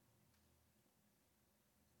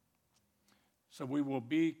So we will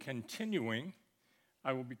be continuing.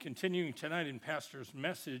 I will be continuing tonight in Pastor's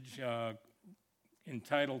message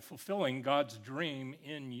entitled Fulfilling God's Dream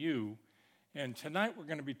in You. And tonight we're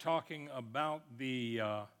going to be talking about the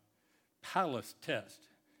palace test,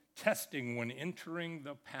 testing when entering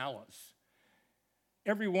the palace.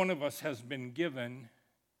 Every one of us has been given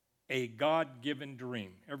a God-given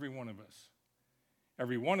dream, every one of us.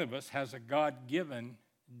 Every one of us has a God-given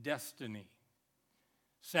destiny.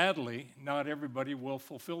 Sadly, not everybody will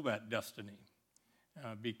fulfill that destiny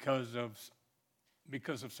because of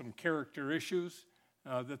some character issues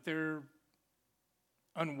that they're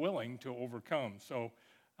unwilling to overcome. So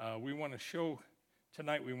we want to show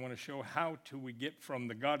how we get from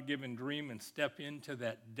the God-given dream and step into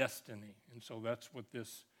that destiny. And so that's what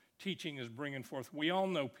this teaching is bringing forth. We all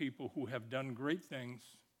know people who have done great things,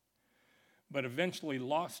 but eventually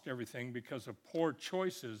lost everything because of poor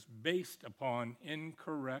choices based upon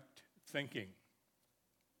incorrect thinking.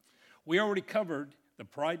 We already covered the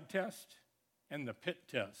pride test and the pit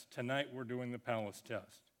test. Tonight we're doing the palace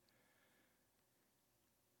test.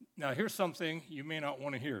 Now here's something you may not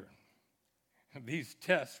want to hear. These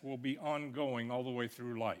tests will be ongoing all the way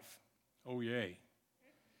through life. Oh, yay.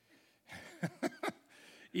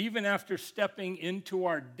 Even after stepping into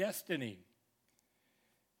our destiny.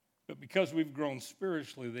 But because we've grown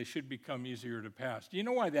spiritually, they should become easier to pass. Do you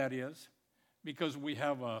know why that is? Because we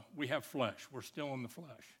have flesh. We're still in the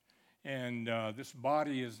flesh. And this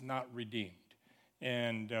body is not redeemed.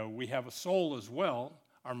 And we have a soul as well,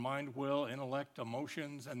 our mind, will, intellect,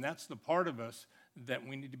 emotions, and that's the part of us that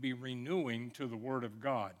we need to be renewing to the Word of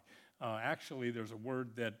God. Actually, there's a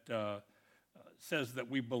word that says that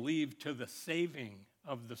we believe to the saving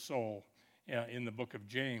of the soul in the book of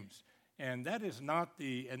James. And that is not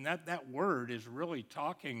that word is really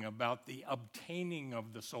talking about the obtaining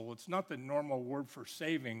of the soul. It's not the normal word for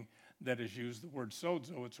saving that is used, the word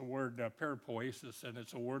sozo. It's a word peripoiesis, and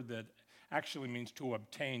it's a word that actually means to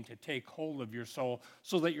obtain, to take hold of your soul,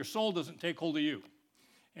 so that your soul doesn't take hold of you.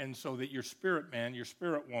 And so that your spirit man, your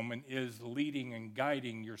spirit woman is leading and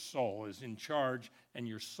guiding your soul, is in charge, and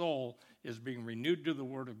your soul is being renewed to the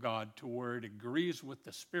Word of God to where it agrees with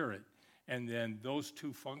the Spirit. And then those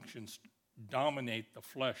two functions dominate the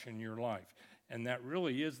flesh in your life. And that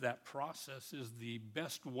really is, that process is the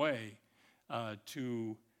best way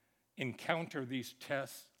to encounter these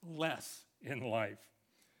tests less in life.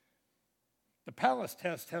 The palace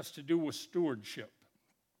test has to do with stewardship.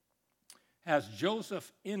 As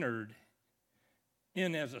Joseph entered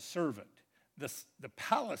in as a servant, the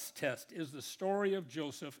palace test is the story of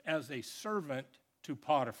Joseph as a servant to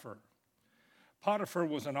Potiphar. Potiphar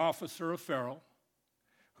was an officer of Pharaoh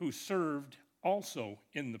who served also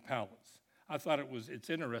in the palace. I thought it's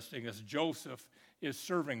interesting, as Joseph is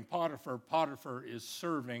serving Potiphar, Potiphar is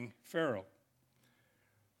serving Pharaoh.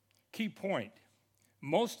 Key point,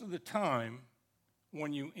 most of the time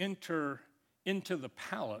when you enter into the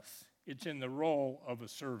palace, it's in the role of a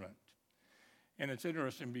servant. And it's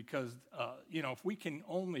interesting because,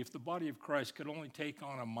 if the body of Christ could only take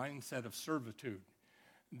on a mindset of servitude,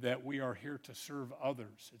 that we are here to serve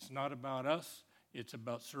others. It's not about us, it's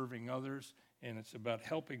about serving others, and it's about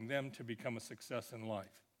helping them to become a success in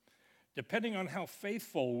life. Depending on how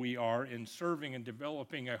faithful we are in serving and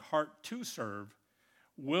developing a heart to serve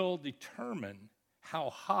will determine how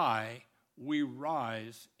high we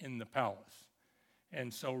rise in the palace.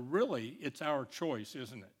 And so really, it's our choice,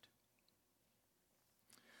 isn't it?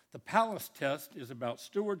 The palace test is about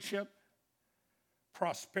stewardship,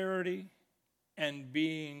 prosperity, and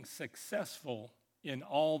being successful in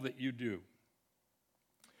all that you do.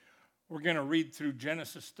 We're going to read through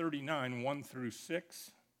Genesis 39, 1 through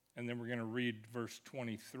 6, and then we're going to read verse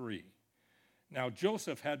 23. Now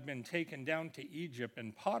Joseph had been taken down to Egypt,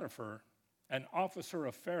 and Potiphar, an officer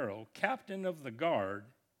of Pharaoh, captain of the guard,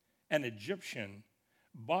 an Egyptian,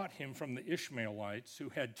 bought him from the Ishmaelites who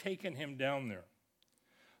had taken him down there.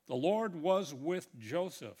 The Lord was with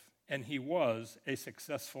Joseph, and he was a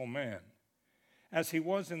successful man. As he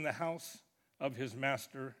was in the house of his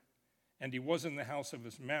master, and he was in the house of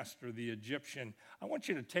his master, the Egyptian. I want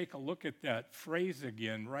you to take a look at that phrase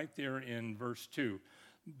again right there in verse 2.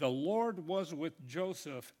 The Lord was with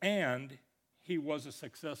Joseph, and he was a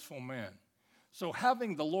successful man. So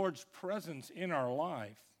having the Lord's presence in our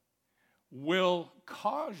life will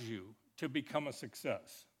cause you to become a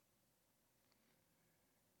success.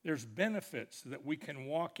 There's benefits that we can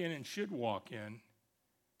walk in and should walk in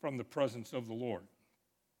from the presence of the Lord.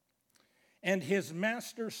 And his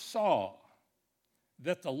master saw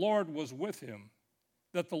that the Lord was with him,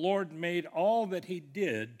 that the Lord made all that he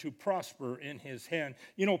did to prosper in his hand.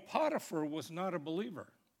 You know, Potiphar was not a believer.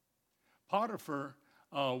 Potiphar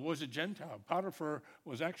was a Gentile. Potiphar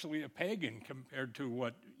was actually a pagan compared to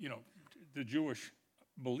what, the Jewish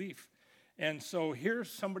belief. And so here's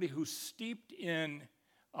somebody who's steeped in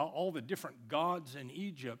all the different gods in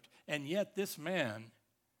Egypt, and yet this man,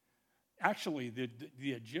 actually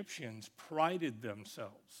the Egyptians prided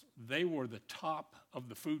themselves. They were the top of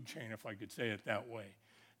the food chain, if I could say it that way.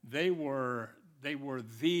 They were it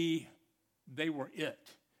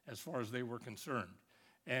as far as they were concerned.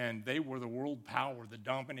 And they were the world power, the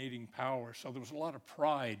dominating power. So there was a lot of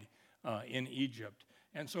pride in Egypt.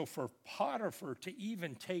 And so for Potiphar to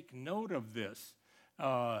even take note of this,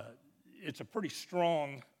 it's a pretty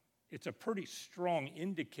strong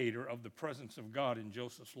indicator of the presence of God in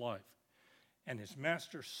Joseph's life. And his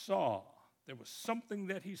master saw, there was something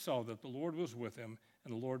that he saw, that the Lord was with him,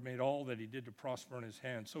 and the Lord made all that he did to prosper in his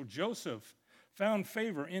hand. So Joseph found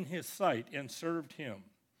favor in his sight and served him.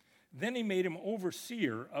 Then he made him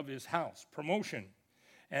overseer of his house, promotion,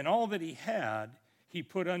 and all that he had he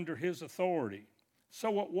put under his authority.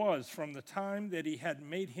 So it was from the time that he had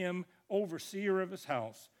made him overseer of his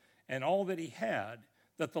house and all that he had,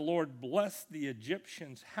 that the Lord blessed the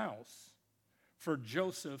Egyptian's house for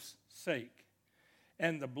Joseph's sake.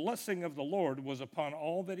 And the blessing of the Lord was upon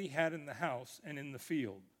all that he had in the house and in the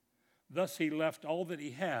field. Thus he left all that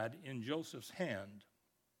he had in Joseph's hand.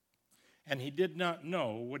 And he did not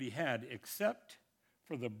know what he had except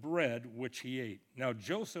for the bread which he ate. Now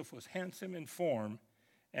Joseph was handsome in form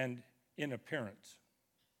and in appearance.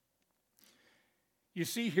 You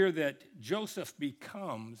see here that Joseph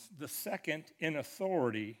becomes the second in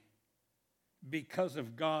authority because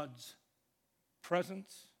of God's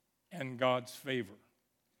presence and God's favor.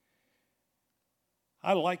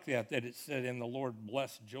 I like that it said, and the Lord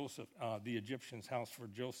blessed Joseph, the Egyptian's house for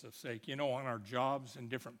Joseph's sake. On our jobs and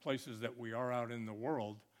different places that we are out in the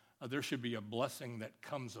world, there should be a blessing that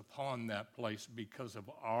comes upon that place because of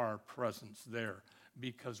our presence there,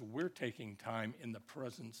 because we're taking time in the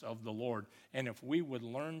presence of the Lord. And if we would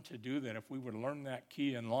learn to do that, if we would learn that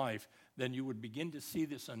key in life, then you would begin to see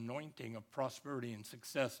this anointing of prosperity and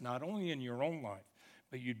success, not only in your own life,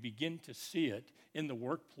 but you'd begin to see it in the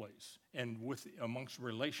workplace and amongst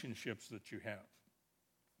relationships that you have.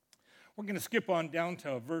 We're going to skip on down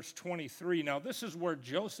to verse 23. Now, this is where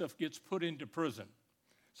Joseph gets put into prison.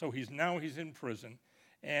 So he's in prison.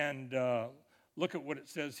 And look at what it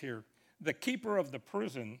says here. The keeper of the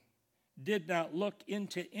prison did not look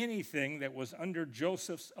into anything that was under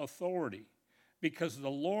Joseph's authority, because the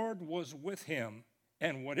Lord was with him,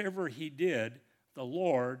 and whatever he did, the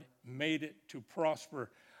Lord made it to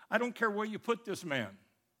prosper. I don't care where you put this man.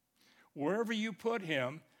 Wherever you put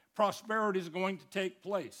him, prosperity is going to take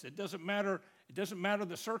place. It doesn't matter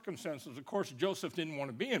the circumstances. Of course, Joseph didn't want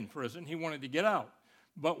to be in prison. He wanted to get out.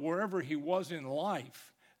 But wherever he was in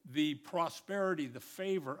life, the prosperity, the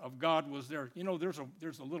favor of God was there.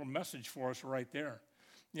 There's a little message for us right there.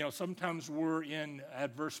 Sometimes we're in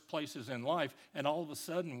adverse places in life, and all of a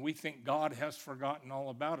sudden we think God has forgotten all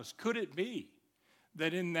about us. Could it be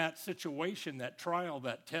that in that situation, that trial,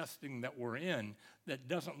 that testing that we're in, that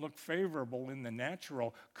doesn't look favorable in the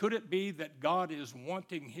natural, could it be that God is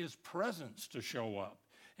wanting his presence to show up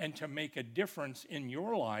and to make a difference in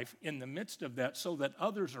your life in the midst of that, so that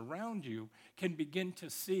others around you can begin to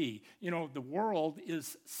see? The world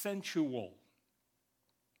is sensual.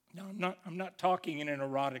 Now, I'm not talking in an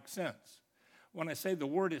erotic sense. When I say the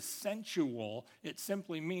word is sensual, it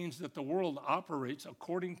simply means that the world operates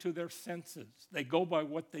according to their senses. They go by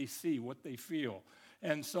what they see, what they feel,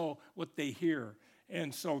 and so what they hear.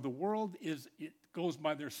 And so the world it goes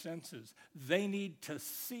by their senses. They need to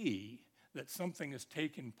see that something has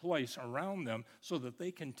taken place around them so that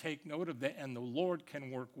they can take note of that, and the Lord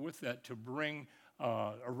can work with that to bring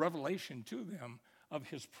a revelation to them of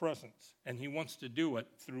his presence. And he wants to do it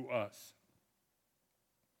through us.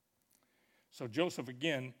 So Joseph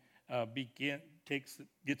again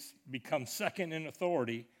becomes second in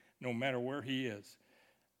authority no matter where he is.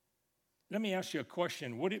 Let me ask you a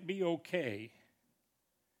question. Would it be okay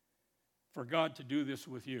for God to do this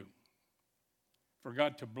with you? For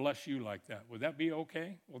God to bless you like that? Would that be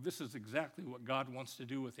okay? Well, this is exactly what God wants to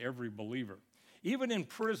do with every believer. Even in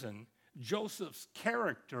prison, Joseph's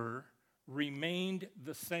character remained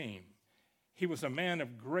the same. He was a man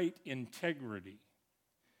of great integrity.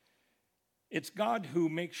 It's God who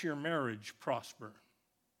makes your marriage prosper.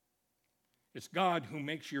 It's God who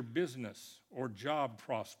makes your business or job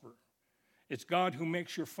prosper. It's God who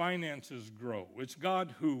makes your finances grow. It's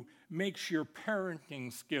God who makes your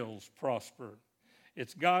parenting skills prosper.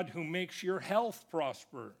 It's God who makes your health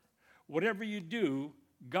prosper. Whatever you do,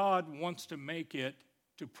 God wants to make it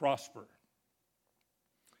to prosper.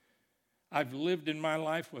 I've lived in my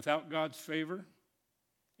life without God's favor,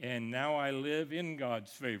 and now I live in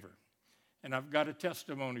God's favor. And I've got a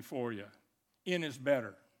testimony for you. In is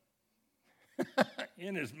better.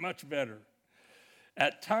 In is much better.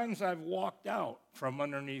 At times I've walked out from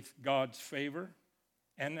underneath God's favor,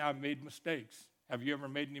 and I've made mistakes. Have you ever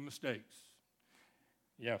made any mistakes?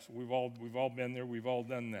 Yes, we've all been there. We've all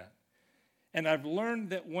done that. And I've learned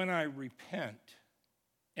that when I repent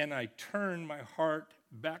and I turn my heart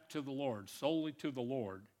back to the Lord, solely to the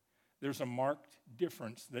Lord, there's a marked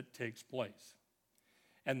difference that takes place.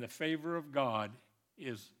 And the favor of God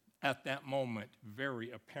is, at that moment,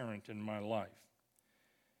 very apparent in my life.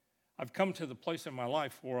 I've come to the place in my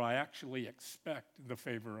life where I actually expect the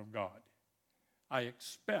favor of God. I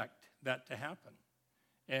expect that to happen.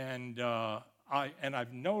 And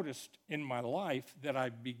I've noticed in my life that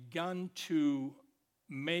I've begun to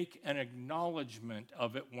make an acknowledgement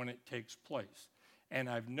of it when it takes place. And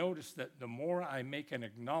I've noticed that the more I make an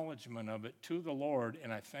acknowledgement of it to the Lord,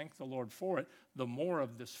 and I thank the Lord for it, the more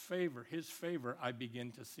of this favor, his favor, I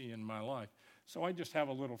begin to see in my life. So I just have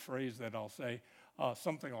a little phrase that I'll say,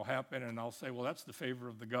 something will happen, and I'll say, well, that's the favor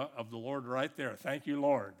of the Lord right there. Thank you,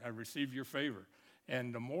 Lord. I received your favor.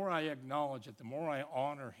 And the more I acknowledge it, the more I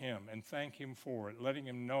honor him and thank him for it, letting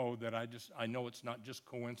him know that I know it's not just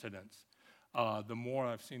coincidence. The more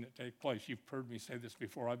I've seen it take place. You've heard me say this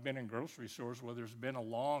before. I've been in grocery stores where there's been a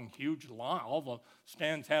long, huge line. All the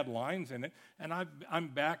stands had lines in it. And I'm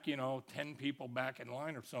back, 10 people back in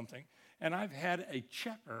line or something. And I've had a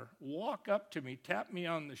checker walk up to me, tap me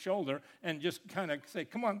on the shoulder, and just kind of say,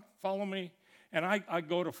 come on, follow me. And I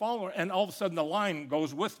go to follow her, and all of a sudden the line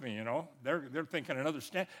goes with me, They're thinking another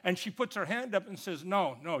stand. And she puts her hand up and says,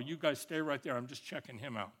 no, you guys stay right there. I'm just checking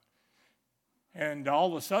him out. And all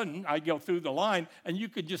of a sudden, I go through the line, and you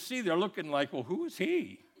could just see they're looking like, well, who is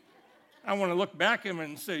he? I want to look back at him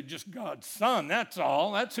and say, just God's son, that's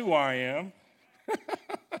all. That's who I am.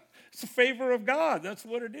 It's the favor of God. That's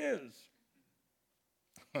what it is.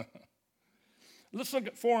 Let's look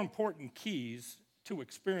at 4 important keys to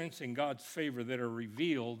experiencing God's favor that are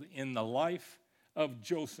revealed in the life of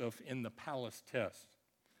Joseph in the palace test.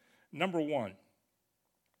 Number 1,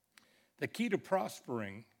 the key to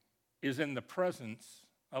prospering is in the presence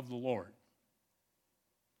of the Lord.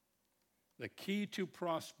 The key to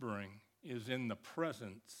prospering is in the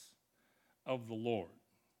presence of the Lord.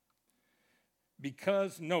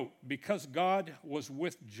 Because God was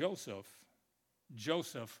with Joseph,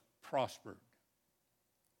 Joseph prospered.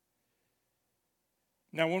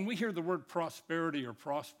 Now, when we hear the word prosperity or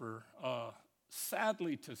prosper,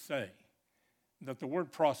 sadly to say, that the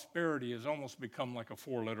word prosperity has almost become like a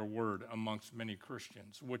 4-letter word amongst many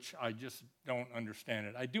Christians, which I just don't understand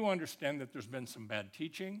it. I do understand that there's been some bad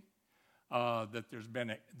teaching, that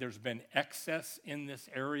there's been excess in this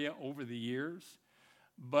area over the years,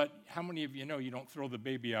 but how many of you know you don't throw the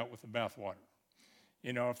baby out with the bathwater?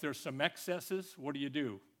 If there's some excesses, what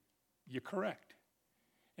do? You correct,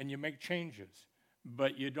 and you make changes.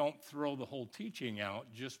 But you don't throw the whole teaching out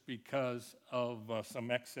just because of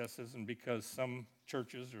some excesses and because some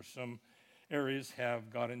churches or some areas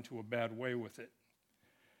have got into a bad way with it.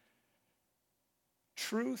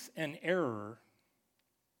 Truth and error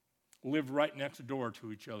live right next door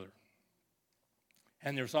to each other.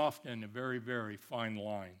 And there's often a very, very fine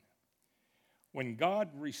line. When God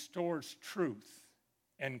restores truth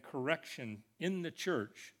and correction in the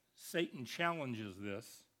church, Satan challenges this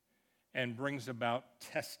and brings about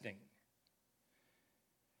testing,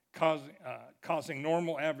 causing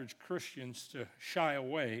normal average Christians to shy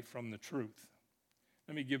away from the truth.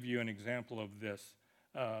 Let me give you an example of this.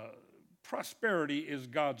 Prosperity is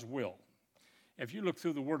God's will. If you look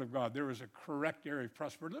through the Word of God, there is a correct area of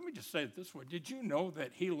prosperity. Let me just say it this way. Did you know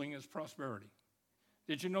that healing is prosperity?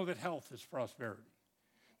 Did you know that health is prosperity?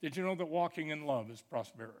 Did you know that walking in love is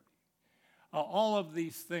prosperity? All of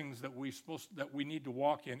these things that we need to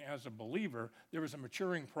walk in as a believer, there is a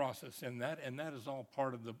maturing process in that, and that is all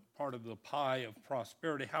part of the pie of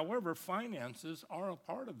prosperity. However, finances are a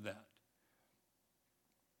part of that.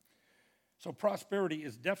 So prosperity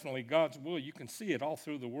is definitely God's will. You can see it all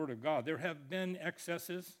through the Word of God. There have been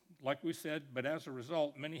excesses, like we said, but as a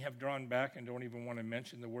result, many have drawn back and don't even want to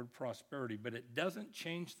mention the word prosperity. But it doesn't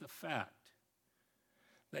change the fact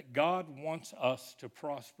that God wants us to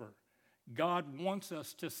prosper. God wants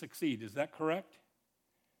us to succeed. Is that correct?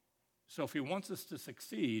 So if he wants us to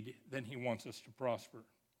succeed, then he wants us to prosper.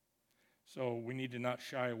 So we need to not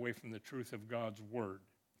shy away from the truth of God's word.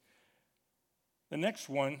 The next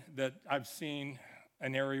one that I've seen,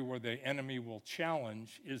 an area where the enemy will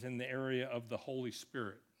challenge, is in the area of the Holy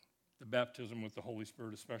Spirit, the baptism with the Holy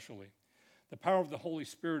Spirit especially. The power of the Holy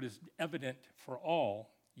Spirit is evident for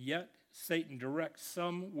all, yet Satan directs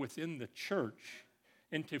some within the church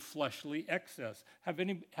into fleshly excess. Have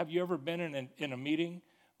you ever been in a meeting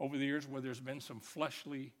over the years where there's been some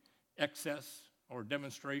fleshly excess or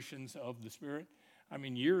demonstrations of the Spirit? I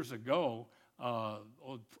mean, years ago,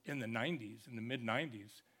 in the 90s, in the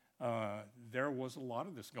mid-90s, there was a lot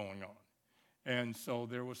of this going on. And so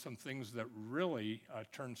there was some things that really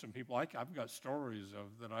turned some people. I've got stories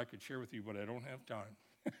that I could share with you, but I don't have time.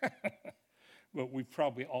 But we've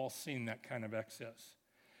probably all seen that kind of excess.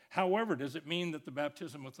 However, does it mean that the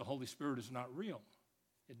baptism with the Holy Spirit is not real?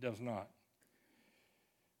 It does not.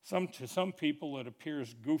 To some people, it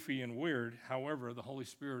appears goofy and weird. However, the Holy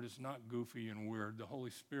Spirit is not goofy and weird. The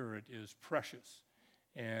Holy Spirit is precious.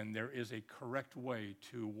 And there is a correct way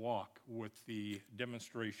to walk with the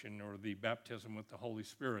demonstration or the baptism with the Holy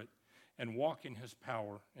Spirit and walk in his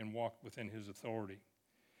power and walk within his authority.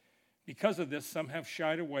 Because of this, some have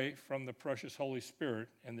shied away from the precious Holy Spirit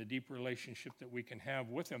and the deep relationship that we can have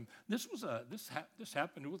with him. This this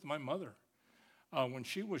happened with my mother. When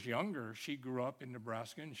she was younger, she grew up in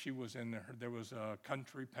Nebraska, and there was a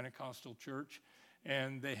country Pentecostal church,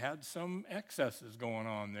 and they had some excesses going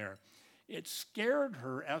on there. It scared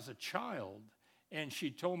her as a child, and she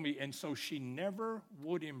told me, and so she never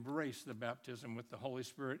would embrace the baptism with the Holy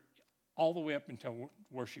Spirit all the way up until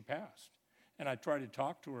where she passed. And I tried to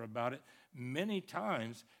talk to her about it many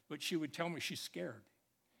times, but she would tell me she's scared.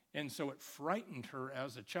 And so it frightened her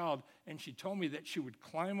as a child, and she told me that she would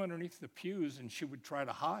climb underneath the pews and she would try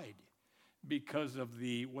to hide because of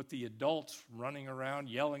what the adults running around,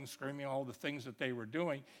 yelling, screaming, all the things that they were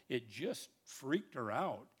doing. It just freaked her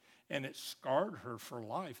out, and it scarred her for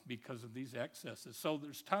life because of these excesses. So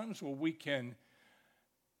there's times where we can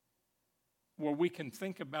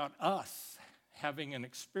think about us having an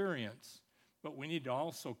experience, but we need to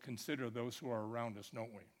also consider those who are around us,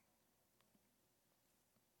 don't we?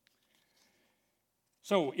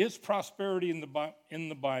 So, is prosperity in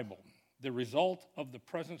the Bible the result of the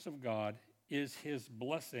presence of God? Is his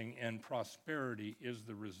blessing, and prosperity is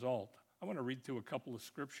the result? I want to read through a couple of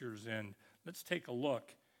scriptures, and let's take a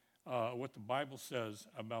look what the Bible says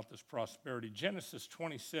about this prosperity. Genesis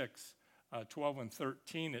 26, 12 and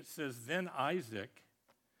 13, it says, "Then Isaac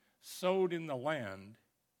sowed in the land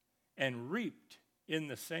and reaped in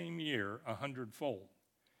the same year 100-fold.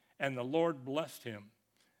 And the Lord blessed him.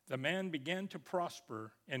 The man began to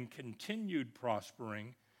prosper and continued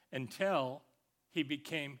prospering until he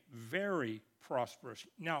became very prosperous."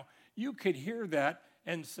 Now, you could hear that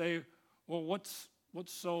and say, well, what's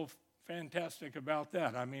so fantastic about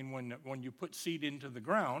that? I mean, when you put seed into the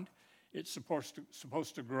ground, it's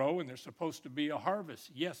supposed to grow, and there's supposed to be a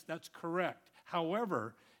harvest. Yes, that's correct.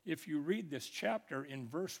 However, if you read this chapter in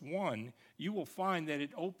verse 1, you will find that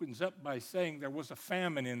it opens up by saying there was a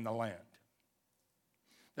famine in the land.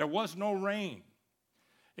 There was no rain.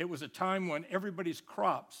 It was a time when everybody's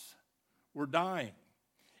crops were dying.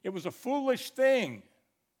 It was a foolish thing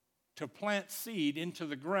to plant seed into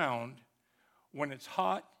the ground when it's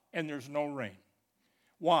hot and there's no rain.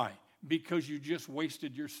 Why? Because you just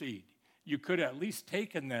wasted your seed. You could have at least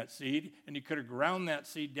taken that seed, and you could have ground that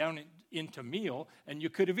seed down into meal, and you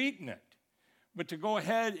could have eaten it. But to go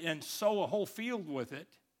ahead and sow a whole field with it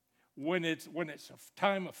when it's a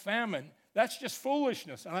time of famine, that's just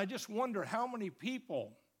foolishness. And I just wonder how many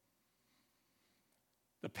people,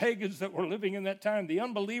 the pagans that were living in that time, the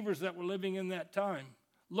unbelievers that were living in that time,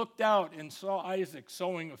 looked out and saw Isaac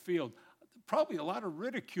sowing a field. Probably a lot of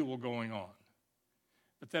ridicule going on.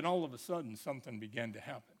 But then all of a sudden, something began to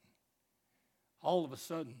happen. All of a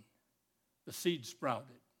sudden, the seed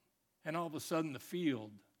sprouted. And all of a sudden, the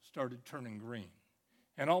field started turning green.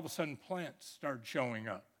 And all of a sudden, plants started showing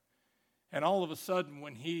up. And all of a sudden,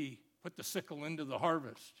 when he put the sickle into the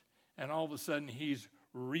harvest, and all of a sudden, he's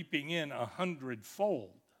reaping in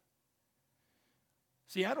 100-fold.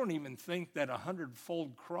 See, I don't even think that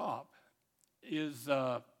 100-fold crop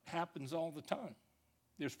happens all the time.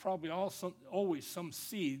 There's probably always some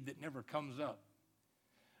seed that never comes up.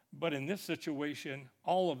 But in this situation,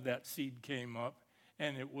 all of that seed came up,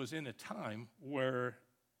 and it was in a time where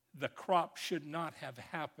the crop should not have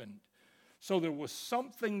happened. So there was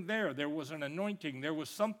something there. There was an anointing. There was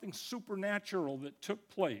something supernatural that took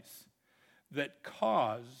place that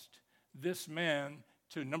caused this man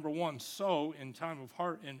to, number one, sow in time of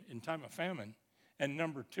famine, and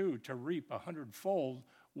number two, to reap 100-fold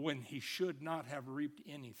when he should not have reaped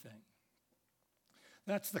anything.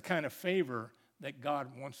 That's the kind of favor that God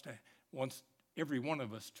wants every one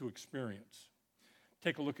of us to experience.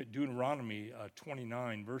 Take a look at Deuteronomy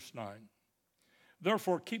 29, verse 9.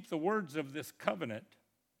 "Therefore keep the words of this covenant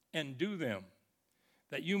and do them,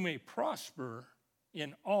 that you may prosper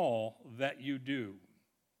in all that you do.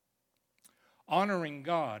 Honoring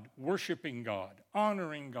God, worshiping God,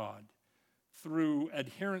 honoring God through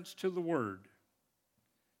adherence to the Word,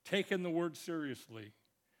 taking the Word seriously,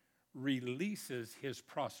 releases His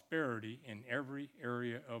prosperity in every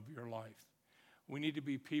area of your life. We need to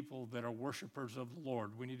be people that are worshipers of the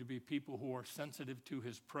Lord. We need to be people who are sensitive to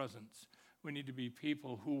His presence. We need to be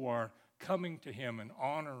people who are coming to Him and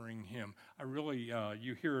honoring Him.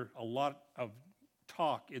 You hear a lot of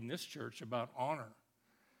talk in this church about honor.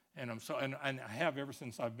 And I have ever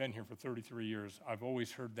since I've been here for 33 years. I've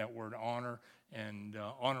always heard that word honor and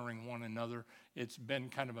honoring one another. It's been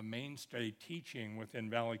kind of a mainstay teaching within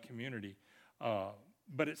Valley Community.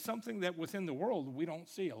 But it's something that within the world we don't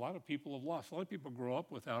see. A lot of people have lost. A lot of people grow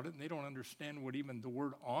up without it, and they don't understand what even the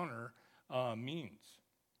word honor means.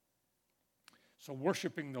 So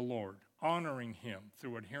worshiping the Lord, honoring Him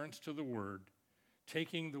through adherence to the Word,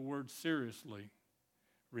 taking the Word seriously,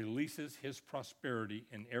 releases His prosperity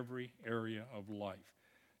in every area of life.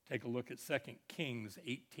 Take a look at 2 Kings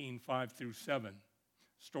 18:5-7,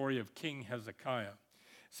 story of King Hezekiah.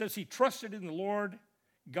 It says, he trusted in the Lord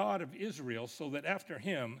God of Israel, so that after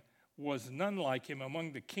him was none like him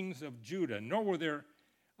among the kings of Judah, nor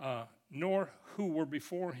who were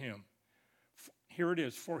before him. Here it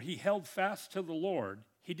is, for he held fast to the Lord.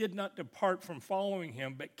 He did not depart from following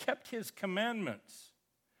him, but kept his commandments,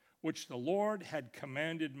 which the Lord had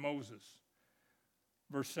commanded Moses.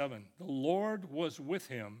 Verse 7, the Lord was with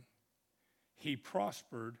him. He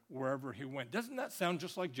prospered wherever he went. Doesn't that sound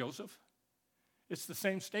just like Joseph? It's the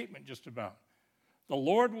same statement just about. The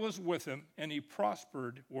Lord was with him, and he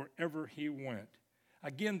prospered wherever he went.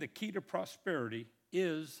 Again, the key to prosperity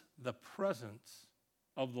is the presence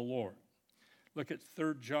of the Lord. Look at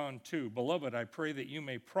 3 John 2. Beloved, I pray that you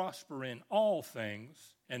may prosper in all things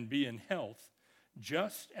and be in health,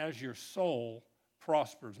 just as your soul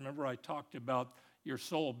prospers. Remember, I talked about your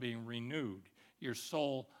soul being renewed, your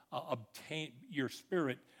soul your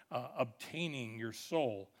spirit obtaining your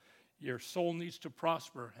soul. Your soul needs to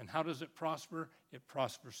prosper. And how does it prosper? It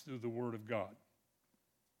prospers through the Word of God.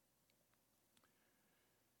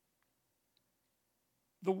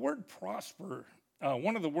 The word prosper,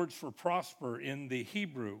 one of the words for prosper in the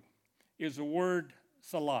Hebrew is the word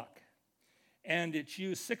salak. And it's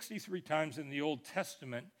used 63 times in the Old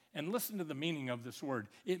Testament. And listen to the meaning of this word.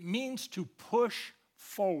 It means to push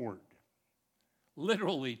forward.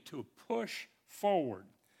 Literally, to push forward.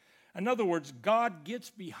 In other words, God gets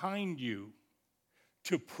behind you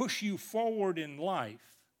to push you forward in life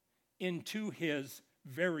into His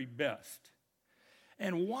very best.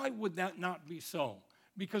 And why would that not be so?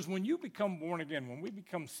 Because when you become born again, when we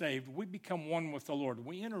become saved, we become one with the Lord.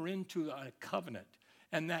 We enter into a covenant.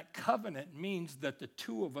 And that covenant means that the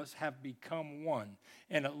two of us have become one.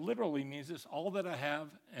 And it literally means this, all that I have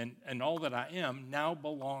and all that I am now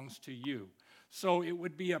belongs to you. So it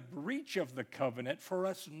would be a breach of the covenant for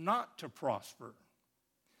us not to prosper.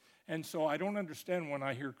 And so I don't understand when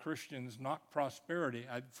I hear Christians knock prosperity.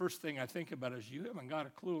 First thing I think about is you haven't got a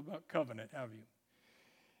clue about covenant, have you?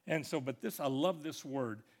 And so, I love this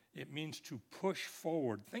word. It means to push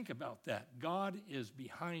forward. Think about that. God is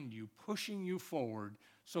behind you, pushing you forward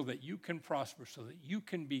so that you can prosper, so that you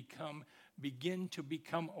can begin to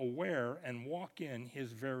become aware and walk in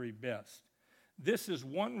His very best. This is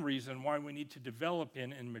one reason why we need to develop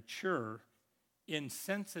in and mature in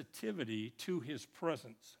sensitivity to His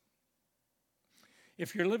presence.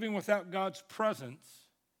 If you're living without God's presence,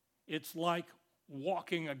 it's like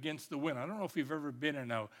walking against the wind. I don't know if you've ever been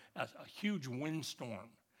in a huge windstorm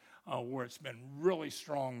where it's been really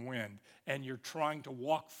strong wind, and you're trying to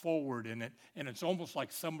walk forward in it, and it's almost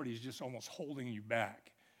like somebody's just almost holding you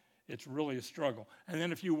back. It's really a struggle. And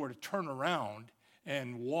then if you were to turn around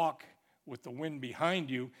and walk with the wind behind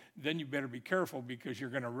you, then you better be careful because you're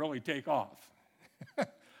going to really take off.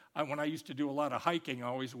 When I used to do a lot of hiking, I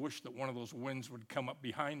always wished that one of those winds would come up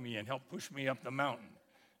behind me and help push me up the mountain.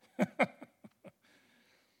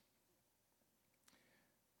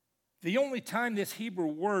 The only time this Hebrew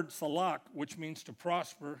word salak, which means to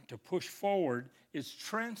prosper, to push forward, is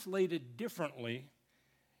translated differently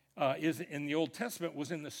is in the Old Testament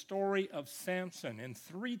was in the story of Samson. And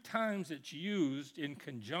 3 times it's used in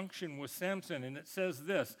conjunction with Samson. And it says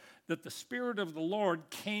this, that the Spirit of the Lord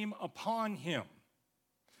came upon him.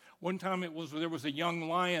 One time there was a young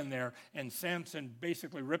lion there, and Samson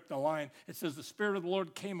basically ripped the lion. It says the Spirit of the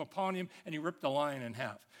Lord came upon him, and he ripped the lion in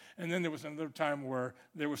half. And then there was another time where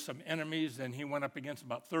there were some enemies, and he went up against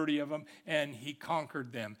about 30 of them, and he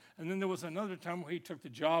conquered them. And then there was another time where he took the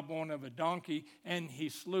jawbone of a donkey, and he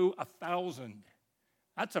slew 1,000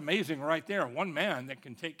 That's amazing right there. One man that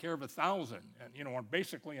can take care of 1,000, and, or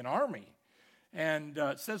basically an army. And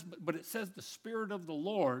it says the Spirit of the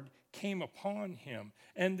Lord came upon him.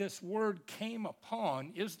 And this word came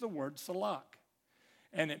upon is the word salak.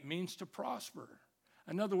 And it means to prosper.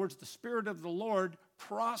 In other words, the Spirit of the Lord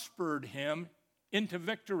prospered him into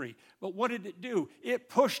victory. But what did it do? It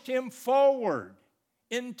pushed him forward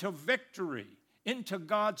into victory, into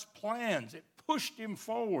God's plans. It pushed him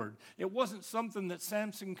forward. It wasn't something that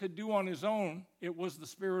Samson could do on his own. It was the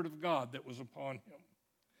Spirit of God that was upon him.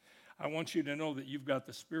 I want you to know that you've got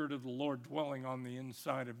the Spirit of the Lord dwelling on the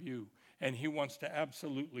inside of you, and he wants to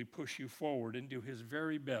absolutely push you forward and do his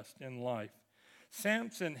very best in life.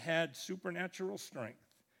 Samson had supernatural strength,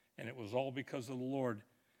 and it was all because of the Lord.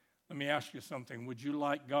 Let me ask you something. Would you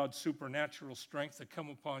like God's supernatural strength to come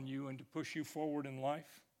upon you and to push you forward in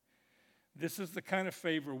life? This is the kind of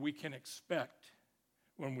favor we can expect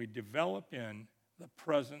when we develop in the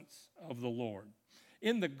presence of the Lord.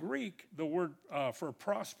 In the Greek, the word for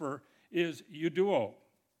prosper is euodio.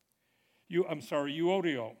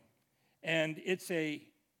 And it's a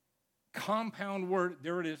compound word.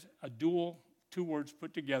 There it is, a dual, two words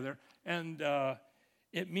put together. And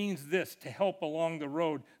it means this, to help along the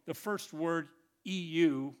road. The first word,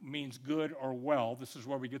 EU, means good or well. This is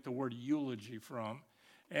where we get the word eulogy from.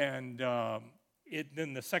 And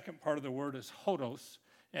then the second part of the word is hodos.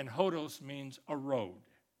 And hodos means a road.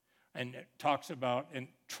 And it talks about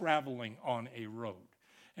traveling on a road.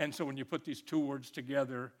 And so when you put these two words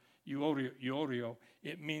together, euodio,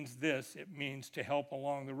 it means this. It means to help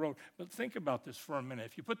along the road. But think about this for a minute.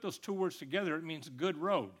 If you put those two words together, it means good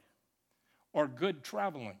road, or good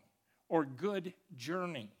traveling, or good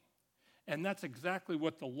journey. And that's exactly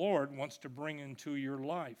what the Lord wants to bring into your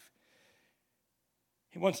life.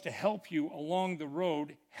 He wants to help you along the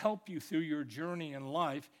road, help you through your journey in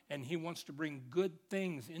life, and he wants to bring good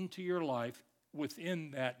things into your life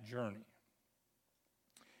within that journey.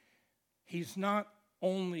 He's not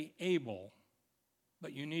only able,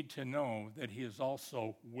 but you need to know that he is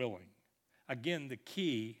also willing. Again, the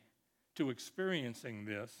key to experiencing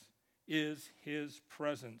this is his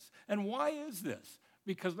presence. And why is this?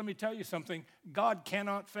 Because let me tell you something, God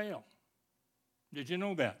cannot fail. Did you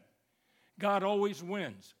know that? God always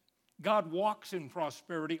wins. God walks in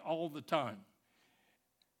prosperity all the time.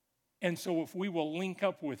 And so if we will link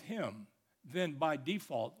up with him, then by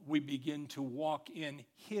default, we begin to walk in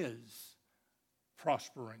his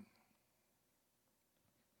prospering.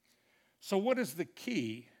 So what is the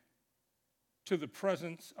key to the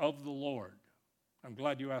presence of the Lord? I'm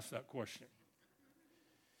glad you asked that question.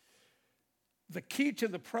 The key to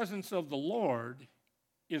the presence of the Lord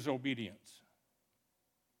is obedience.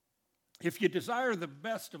 If you desire the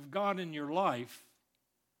best of God in your life,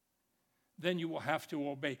 then you will have to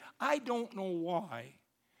obey. I don't know why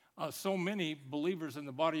so many believers in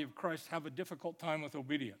the body of Christ have a difficult time with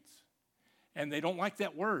obedience. And they don't like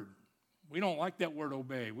that word. We don't like that word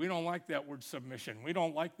obey. We don't like that word submission. We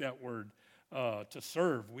don't like that word to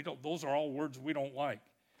serve. Those are all words we don't like.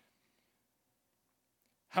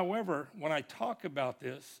 However, when I talk about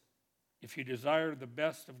this, if you desire the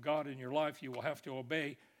best of God in your life, you will have to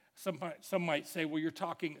obey. Some might say, well,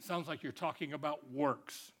 it sounds like you're talking about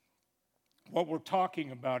works. What we're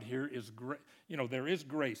talking about here is, there is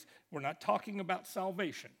grace. We're not talking about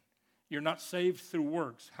salvation. You're not saved through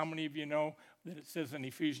works. How many of you know that it says in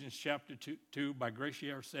Ephesians chapter 2, by grace ye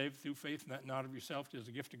are saved through faith, and that not of yourself, it is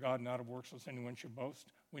a gift of God, not of works, lest anyone should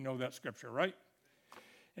boast. We know that scripture, right?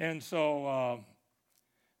 And so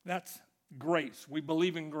that's grace. We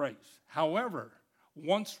believe in grace. However,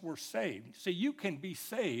 once we're saved, see, you can be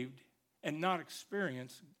saved and not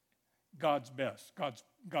experience God's best,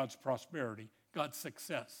 God's prosperity, God's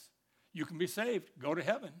success. You can be saved, go to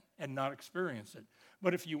heaven, and not experience it.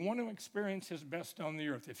 But if you want to experience his best on the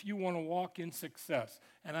earth, if you want to walk in success,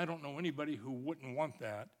 and I don't know anybody who wouldn't want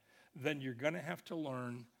that, then you're going to have to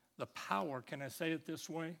learn the power, can I say it this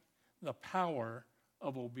way? The power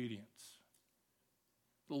of obedience.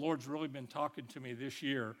 The Lord's really been talking to me this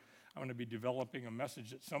year. I'm going to be developing a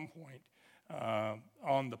message at some point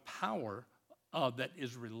on the power that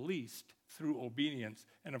is released through obedience.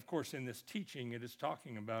 And of course, in this teaching, it is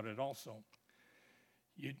talking about it also.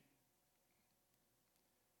 You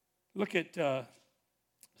look at 2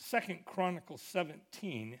 Chronicles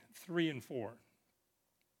 17, 3 and 4.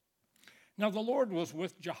 Now the Lord was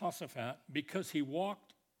with Jehoshaphat because he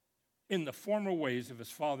walked in the former ways of his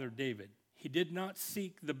father David. He did not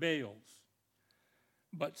seek the Baals,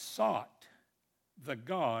 but sought the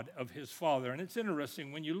God of his father. And it's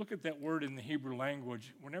interesting, when you look at that word in the Hebrew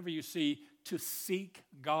language, whenever you see to seek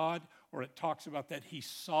God, or it talks about that he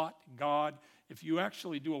sought God, If you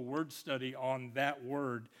actually do a word study on that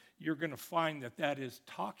word, you're going to find that that is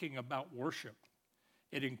talking about worship.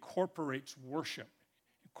 It incorporates worship,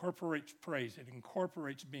 incorporates praise, it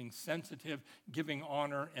incorporates being sensitive, giving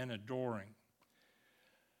honor, and adoring.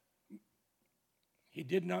 He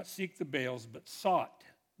did not seek the Baals, but sought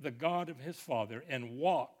the God of his father and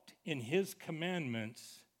walked in his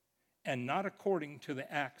commandments and not according to the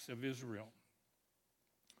acts of Israel.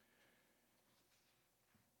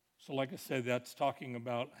 So like I said, that's talking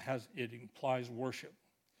about, it implies worship.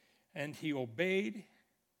 And he obeyed,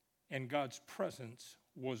 and God's presence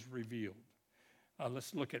was revealed.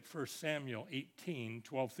 Let's look at 1 Samuel 18,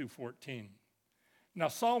 12 through 14. Now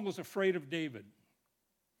Saul was afraid of David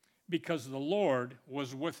because the Lord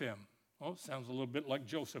was with him. Oh, sounds a little bit like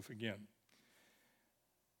Joseph again.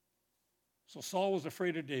 So Saul was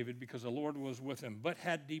afraid of David because the Lord was with him, but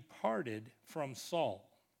had departed from Saul.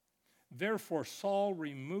 Therefore Saul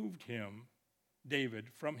removed him, David,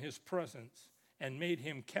 from his presence and made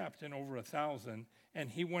him captain over 1,000. And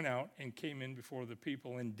he went out and came in before the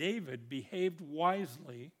people. And David behaved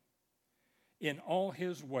wisely in all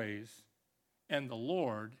his ways, and the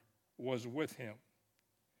Lord was with him.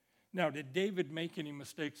 Now, did David make any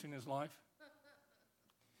mistakes in his life?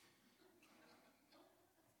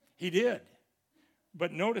 He did.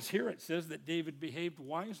 But notice here it says that David behaved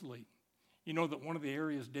wisely. You know that one of the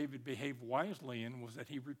areas David behaved wisely in was that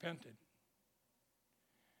he repented.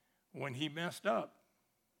 When he messed up,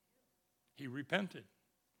 he repented.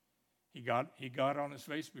 He got on his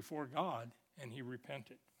face before God, and he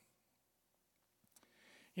repented.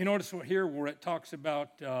 You notice here where it talks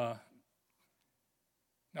about, now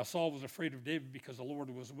Saul was afraid of David because the Lord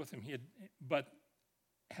was with him, but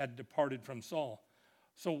had departed from Saul.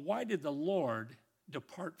 So why did the Lord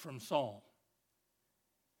depart from Saul?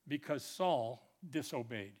 Because Saul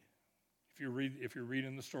disobeyed. If you read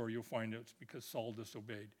in the story, you'll find out it's because Saul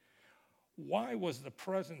disobeyed. Why was the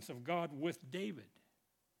presence of God with David?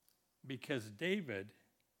 Because David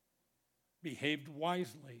behaved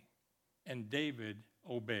wisely and David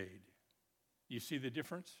obeyed. You see the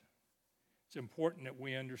difference? It's important that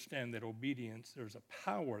we understand that obedience, there's a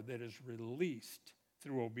power that is released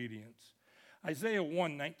through obedience. Isaiah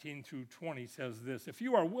 1, 19 through 20 says this, "If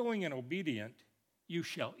you are willing and obedient, you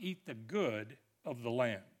shall eat the good of the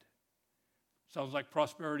land." Sounds like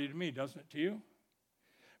prosperity to me, doesn't it to you?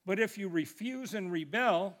 "But if you refuse and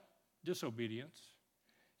rebel," disobedience,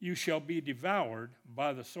 "you shall be devoured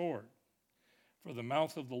by the sword, for the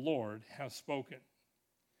mouth of the Lord has spoken."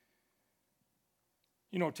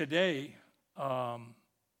 You know, today,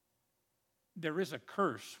 there is a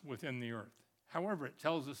curse within the earth. However, it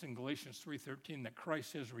tells us in Galatians 3:13 that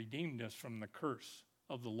Christ has redeemed us from the curse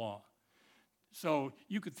of the law. So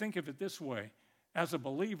you could think of it this way. As a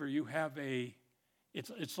believer, you have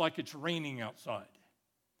it's like it's raining outside.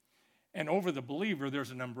 And over the believer,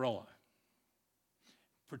 there's an umbrella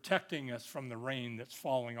protecting us from the rain that's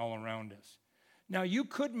falling all around us. Now, you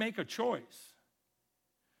could make a choice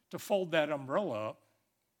to fold that umbrella up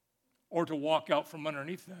or to walk out from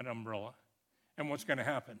underneath that umbrella. And what's going to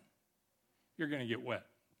happen? You're going to get wet.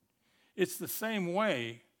 It's the same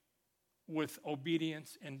way with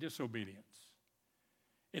obedience and disobedience.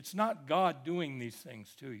 It's not God doing these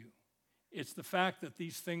things to you. It's the fact that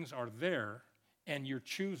these things are there and you're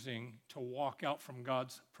choosing to walk out from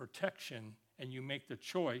God's protection and you make the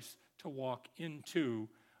choice to walk into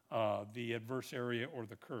the adverse area or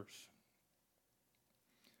the curse.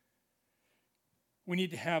 We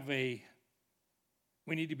need to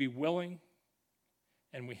be willing,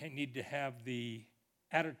 and we need to have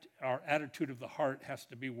our attitude of the heart has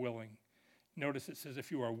to be willing. Notice it says,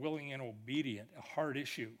 if you are willing and obedient, a hard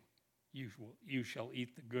issue, you shall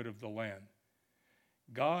eat the good of the land.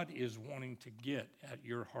 God is wanting to get at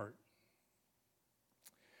your heart.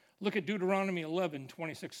 Look at Deuteronomy 11,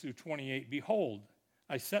 26 through 28. "Behold,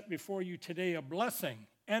 I set before you today a blessing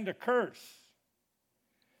and a curse.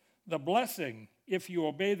 The blessing, if you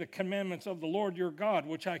obey the commandments of the Lord your God,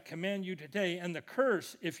 which I command you today, and the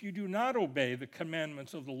curse, if you do not obey the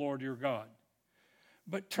commandments of the Lord your God.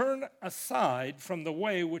 But turn aside from the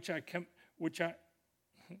way which I command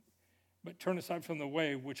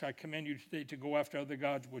you today to go after other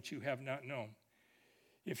gods which you have not known.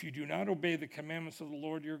 If you do not obey the commandments of the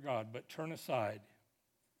Lord your God, but turn aside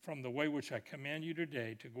from the way which I command you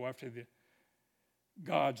today to go after the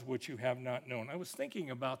gods which you have not known." I was thinking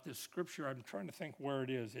about this scripture. I'm trying to think where it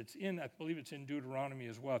is. I believe it's in Deuteronomy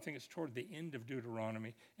as well. I think it's toward the end of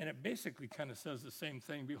Deuteronomy. And it basically kind of says the same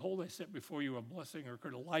thing. "Behold, I set before you a blessing or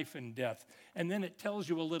life and death." And then it tells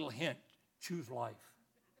you a little hint. Choose life.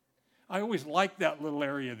 I always liked that little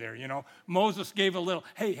area there, you know. Moses gave a little,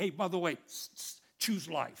 hey, by the way, choose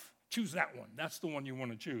life. Choose that one. That's the one you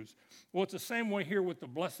want to choose. Well, it's the same way here with the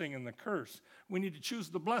blessing and the curse. We need to choose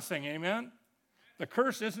the blessing, amen? The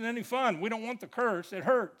curse isn't any fun. We don't want the curse. It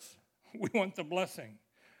hurts. We want the blessing.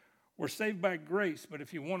 We're saved by grace, but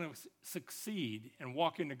if you want to succeed and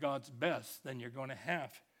walk into God's best, then you're going to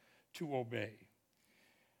have to obey.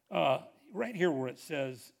 Right here where it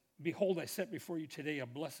says, behold, I set before you today a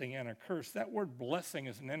blessing and a curse. That word blessing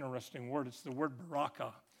is an interesting word. It's the word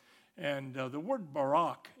baraka. And the word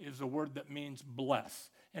barak is a word that means bless.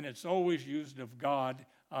 And it's always used of God,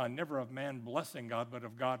 never of man blessing God, but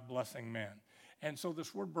of God blessing man. And so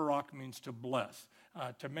this word barak means to bless,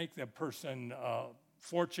 to make the person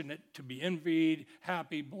fortunate, to be envied,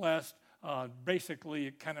 happy, blessed. Basically,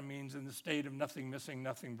 it kind of means in the state of nothing missing,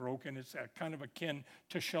 nothing broken. It's kind of akin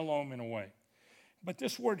to shalom in a way. But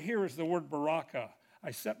this word here is the word baraka. I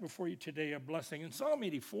set before you today a blessing. In Psalm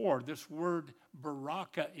 84, this word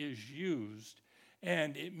baraka is used,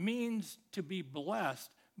 and it means to be blessed,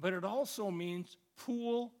 but it also means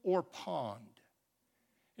pool or pond.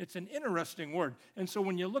 It's an interesting word. And so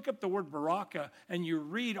when you look up the word baraka and you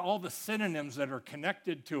read all the synonyms that are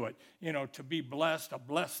connected to it, you know, to be blessed, a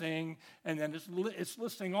blessing, and then it's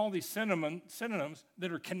listing all these synonyms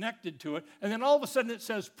that are connected to it, and then all of a sudden it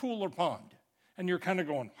says pool or pond. And you're kind of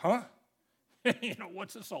going, huh? You know,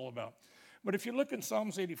 what's this all about? But if you look in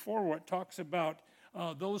Psalms 84 where it talks about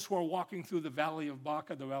those who are walking through the valley of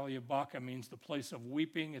Baca means the place of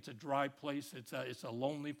weeping. It's a dry place. It's a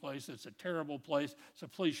lonely place. It's a terrible place. It's a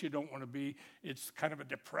place you don't want to be. It's kind of a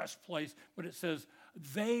depressed place. But it says,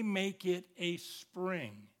 they make it a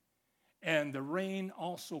spring. And the rain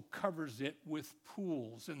also covers it with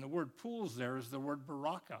pools. And the word pools there is the word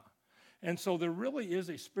baraka. And so there really is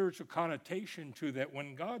a spiritual connotation to that.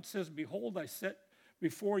 When God says, behold, I set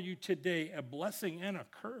before you today a blessing and a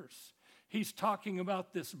curse, he's talking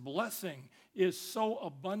about this blessing is so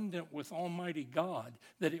abundant with Almighty God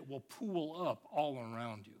that it will pool up all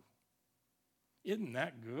around you. Isn't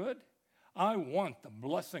that good? I want the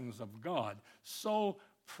blessings of God so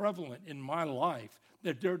prevalent in my life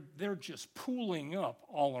that they're just pooling up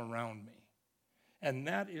all around me. And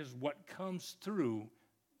that is what comes through.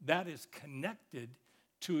 That is connected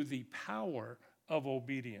to the power of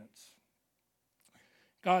obedience.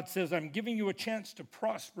 God says, I'm giving you a chance to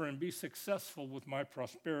prosper and be successful with my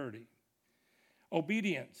prosperity.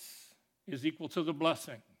 Obedience is equal to the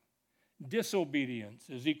blessing. Disobedience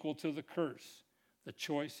is equal to the curse. The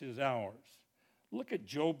choice is ours. Look at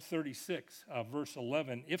Job 36, verse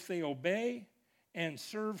 11. If they obey and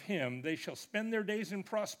serve him, they shall spend their days in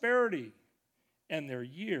prosperity and their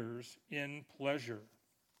years in pleasure.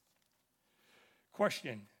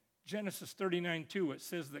 Question, Genesis 39:2, it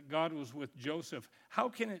says that God was with Joseph. How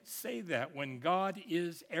can it say that when God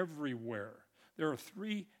is everywhere? There are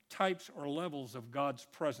three types or levels of God's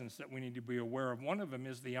presence that we need to be aware of. One of them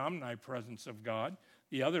is the omnipresence of God.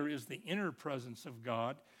 The other is the inner presence of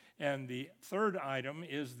God. And the third item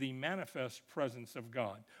is the manifest presence of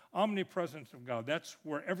God. Omnipresence of God, that's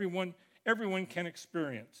where everyone can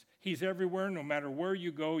experience. He's everywhere. No matter where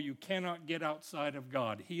you go, you cannot get outside of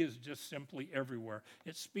God. He is just simply everywhere.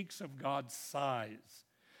 It speaks of God's size.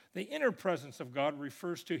 The inner presence of God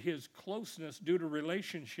refers to his closeness due to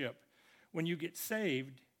relationship. When you get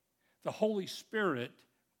saved, the Holy Spirit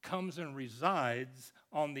comes and resides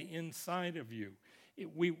on the inside of you.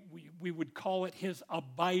 We would call it his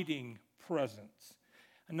abiding presence.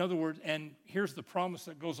 In other words, and here's the promise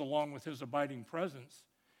that goes along with his abiding presence.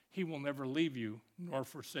 He will never leave you nor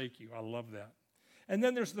forsake you. I love that. And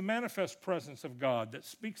then there's the manifest presence of God that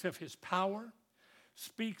speaks of his power,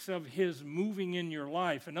 speaks of his moving in your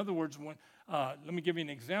life. In other words, let me give you an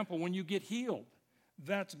example. When you get healed,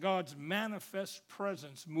 that's God's manifest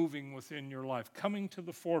presence moving within your life, coming to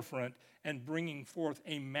the forefront and bringing forth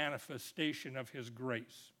a manifestation of his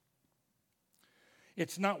grace.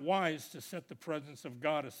 It's not wise to set the presence of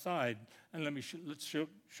God aside. And let's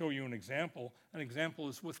show you an example. An example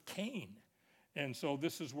is with Cain. And so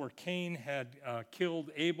this is where Cain had killed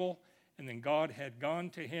Abel, and then God had gone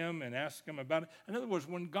to him and asked him about it. In other words,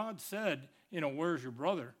 when God said, where's your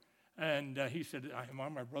brother? And he said, am I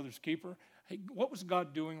my brother's keeper? Hey, what was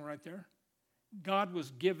God doing right there? God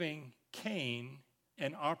was giving Cain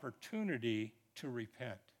an opportunity to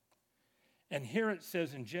repent. And here it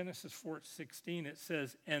says in Genesis 4:16, it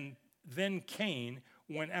says, and then Cain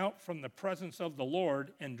went out from the presence of the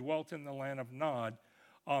Lord and dwelt in the land of Nod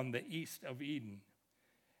on the east of Eden.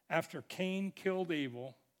 After Cain killed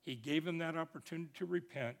Abel, he gave him that opportunity to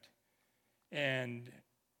repent, and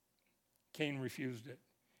Cain refused it.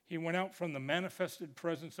 He went out from the manifested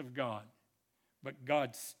presence of God, but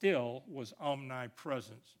God still was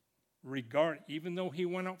omnipresent. Even though he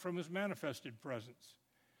went out from his manifested presence,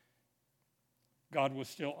 God was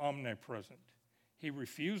still omnipresent. He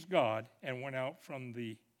refused God and went out from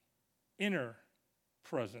the inner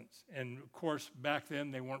presence. And of course, back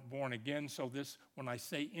then they weren't born again, so this, when I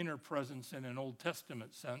say inner presence in an Old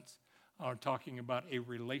Testament sense, I'm talking about a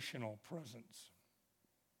relational presence.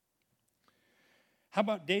 How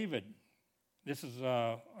about David? This is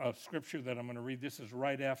a scripture that I'm going to read. This is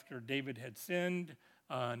right after David had sinned.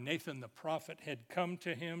 Nathan the prophet had come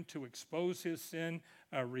to him to expose his sin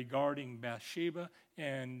regarding Bathsheba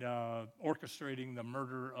and orchestrating the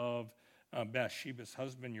murder of Bathsheba's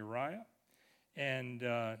husband Uriah. And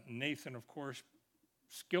Nathan, of course,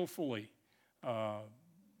 skillfully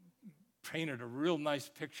painted a real nice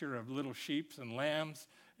picture of little sheep and lambs,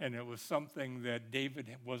 and it was something that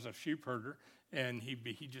David was a sheep herder, and he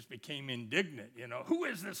just became indignant. Who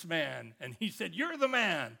is this man? And he said, "You're the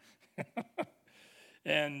man."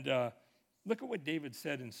 And look at what David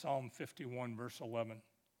said in Psalm 51, verse 11.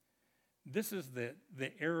 This is the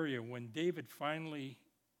area when David finally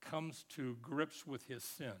comes to grips with his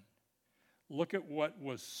sin. Look at what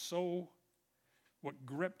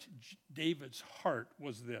gripped David's heart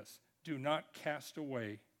was this: do not cast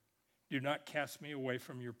me away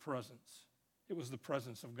from your presence. It was the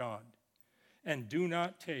presence of God. And do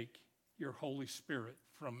not take your Holy Spirit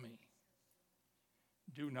from me.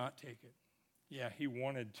 Do not take it. Yeah, he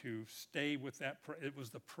wanted to stay with that. It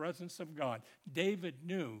was the presence of God. David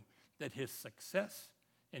knew that his success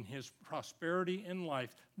and his prosperity in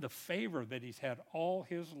life, the favor that he's had all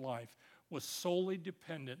his life, was solely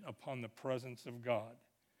dependent upon the presence of God.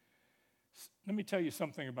 Let me tell you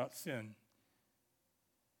something about sin.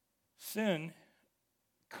 Sin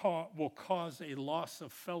will cause a loss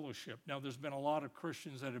of fellowship. Now, there's been a lot of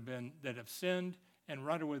Christians that have sinned, and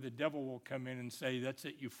right away the devil will come in and say, "That's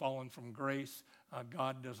it, you've fallen from grace.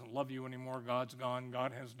 God doesn't love you anymore. God's gone.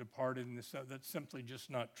 God has departed." And that's simply just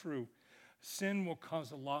not true. Sin will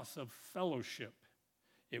cause a loss of fellowship.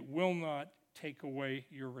 It will not take away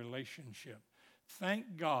your relationship.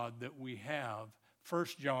 Thank God that we have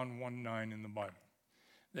 1 John 1:9 in the Bible.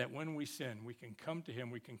 That when we sin, we can come to him,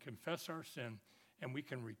 we can confess our sin, and we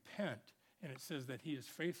can repent. And it says that he is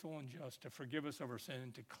faithful and just to forgive us of our sin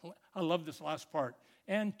and I love this last part,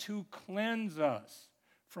 and to cleanse us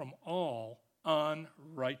from all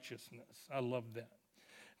unrighteousness. I love that.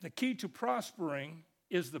 The key to prospering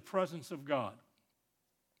is the presence of God.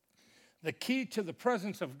 The key to the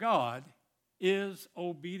presence of God is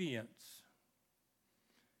obedience.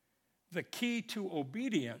 The key to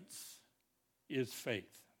obedience is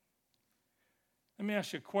faith. Let me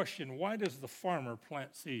ask you a question. Why does the farmer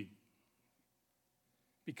plant seed?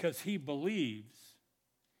 Because he believes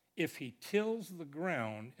if he tills the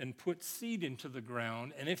ground and puts seed into the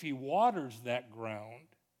ground, and if he waters that ground,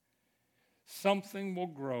 something will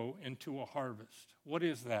grow into a harvest. What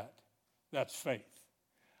is that? That's faith.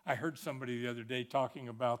 I heard somebody the other day talking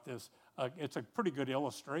about this. It's a pretty good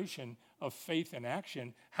illustration of faith in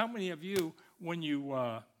action. How many of you, when you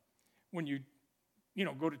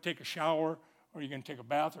go to take a shower, or you're going to take a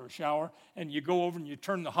bath or a shower, and you go over and you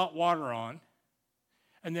turn the hot water on,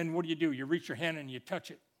 and then what do? You reach your hand and you touch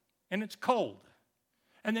it, and it's cold.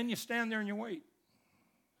 And then you stand there and you wait.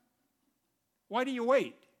 Why do you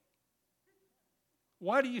wait?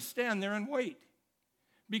 Why do you stand there and wait?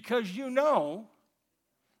 Because you know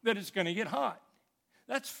that it's going to get hot.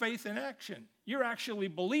 That's faith in action. You're actually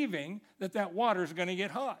believing that water is going to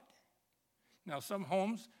get hot. Now, some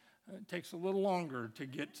homes, it takes a little longer to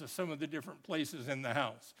get to some of the different places in the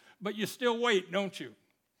house. But you still wait, don't you?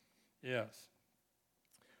 Yes.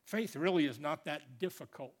 Faith really is not that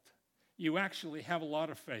difficult. You actually have a lot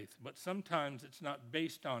of faith, but sometimes it's not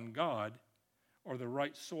based on God or the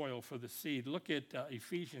right soil for the seed. Look at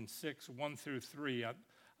Ephesians 6, 1 through 3.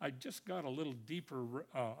 I just got a little deeper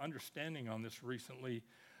understanding on this recently.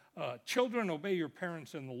 Children, obey your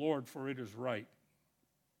parents in the Lord, for it is right.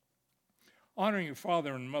 Honor your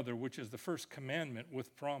father and mother, which is the first commandment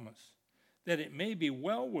with promise, that it may be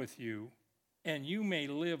well with you and you may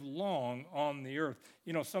live long on the earth.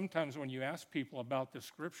 Sometimes when you ask people about this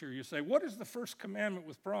scripture, you say, what is the first commandment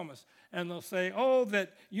with promise? And they'll say,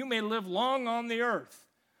 that you may live long on the earth.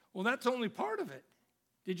 Well, that's only part of it.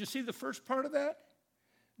 Did you see the first part of that?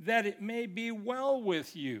 That it may be well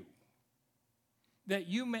with you. That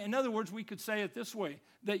you may, in other words, we could say it this way,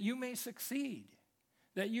 that you may succeed.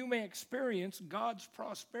 That you may experience God's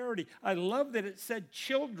prosperity. I love that it said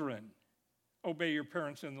children. Obey your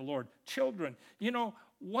parents in the Lord. Children.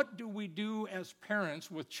 What do we do as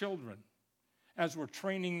parents with children? as we're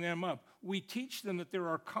training them up. We teach them that there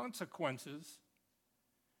are consequences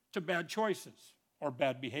to bad choices or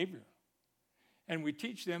bad behavior. And we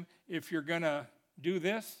teach them, if you're going to do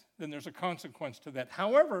this, then there's a consequence to that.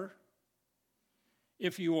 However,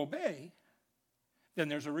 if you obey, then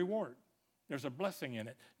there's a reward. There's a blessing in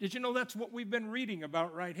it. Did you know that's what we've been reading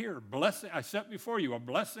about right here? Blessing, I set before you a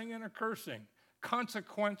blessing and a cursing,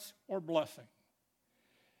 consequence or blessing.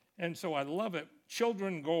 And so I love it.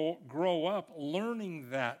 Children grow up learning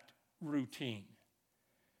that routine.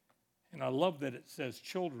 And I love that it says,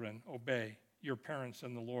 children, obey your parents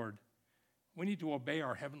and the Lord. We need to obey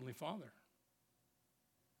our Heavenly Father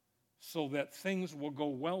so that things will go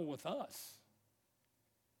well with us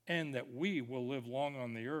and that we will live long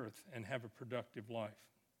on the earth and have a productive life.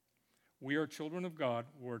 We are children of God.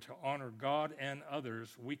 We're to honor God and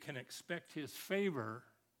others. We can expect His favor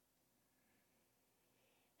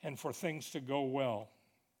and for things to go well.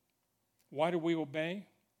 Why do we obey?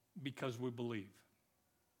 Because we believe.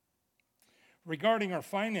 Regarding our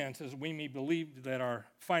finances, we may believe that our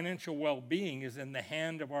financial well-being is in the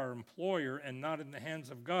hand of our employer and not in the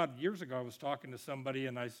hands of God. Years ago, I was talking to somebody,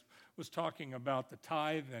 and I was talking about the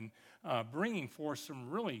tithe and bringing forth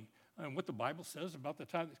some really, what the Bible says about the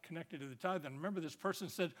tithe that's connected to the tithe. And I remember this person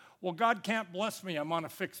said, well, God can't bless me. I'm on a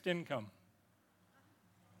fixed income.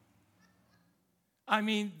 I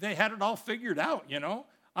mean, they had it all figured out, you know.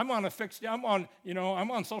 I'm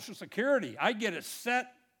on Social Security. I get a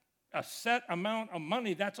set amount of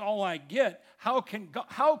money. That's all I get. How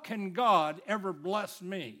can God ever bless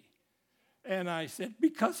me? And I said,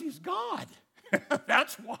 because He's God.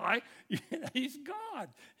 That's why. He's God.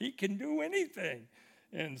 He can do anything.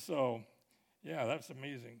 And so, yeah, that's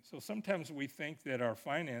amazing. So sometimes we think that our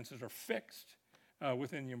finances are fixed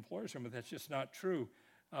within the employer's home, but that's just not true.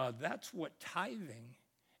 That's what tithing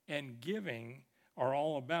and giving are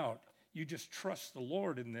all about. You just trust the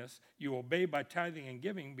Lord in this. You obey by tithing and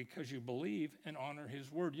giving because you believe and honor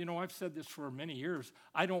His word. You know, I've said this for many years.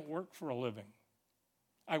 I don't work for a living.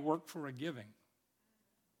 I work for a giving.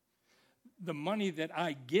 The money that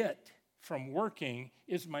I get from working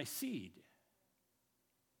is my seed.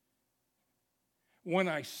 When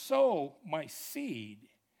I sow my seed,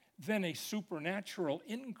 then a supernatural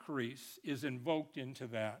increase is invoked into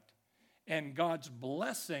that. And God's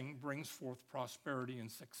blessing brings forth prosperity and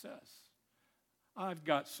success. I've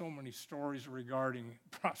got so many stories regarding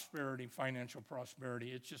prosperity, financial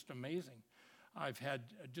prosperity. It's just amazing. I've had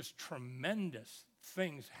just tremendous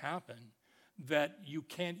things happen that you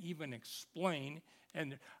can't even explain.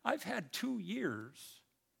 And I've had 2 years,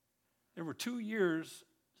 there were 2 years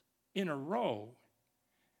in a row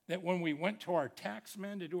that when we went to our tax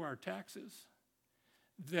man to do our taxes,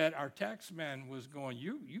 that our tax man was going,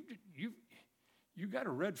 you got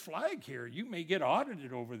a red flag here. You may get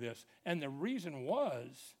audited over this. And the reason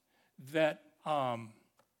was that I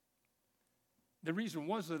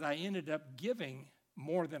ended up giving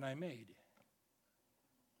more than I made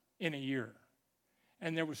in a year.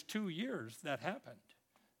 And there was 2 years that happened,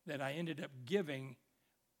 that I ended up giving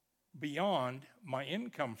beyond my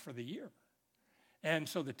income for the year. And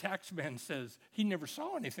so the tax man says, he never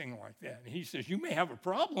saw anything like that. And he says, you may have a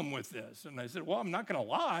problem with this. And I said, well, I'm not going to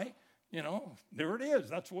lie. You know, there it is.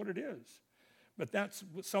 That's what it is. But that's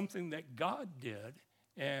something that God did,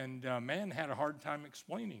 and man had a hard time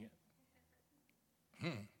explaining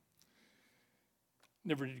it.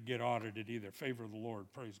 Never did get audited either. Favor of the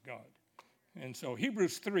Lord, praise God. And so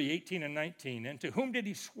Hebrews 3:18 and 19, and to whom did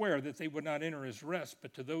He swear that they would not enter His rest,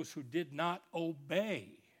 but to those who did not obey?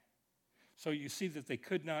 So you see that they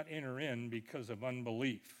could not enter in because of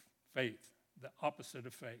unbelief, faith, the opposite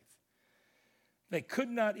of faith. They could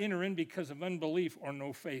not enter in because of unbelief or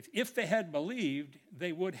no faith. If they had believed,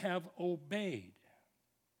 they would have obeyed.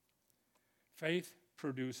 Faith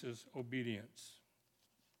produces obedience.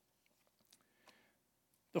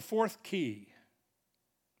 The fourth key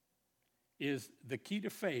to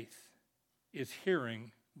faith is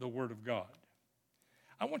hearing the Word of God.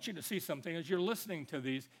 I want you to see something. As you're listening to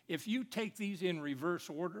these, if you take these in reverse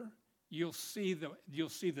order, you'll see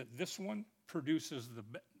that this one produces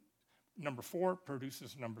number 4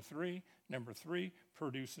 produces number 3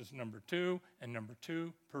 produces number 2, and number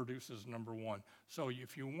 2 produces number 1. So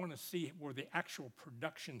if you want to see where the actual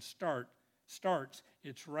production starts,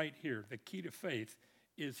 it's right here. The key to faith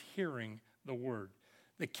is hearing the Word.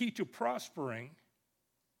 The key to prospering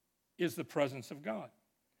is the presence of God.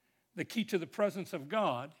 The key to the presence of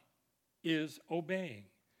God is obeying.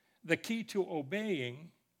 The key to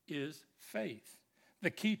obeying is faith.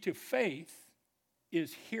 The key to faith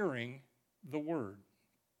is hearing the Word.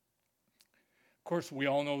 Of course, we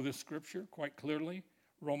all know this scripture quite clearly.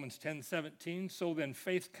 Romans 10:17, so then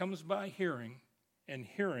faith comes by hearing, and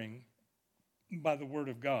hearing by the word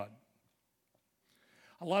of God.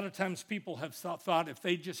 A lot of times people have thought if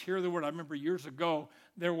they just hear the word, I remember years ago,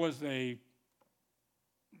 there was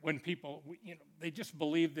when people, they just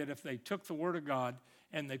believed that if they took the word of God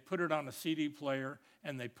and they put it on a CD player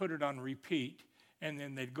and they put it on repeat, and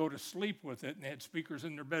then they'd go to sleep with it, and they had speakers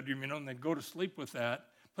in their bedroom, and they'd go to sleep with that,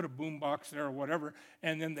 put a boom box there or whatever,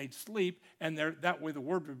 and then they'd sleep, and that way the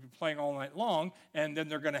word would be playing all night long, and then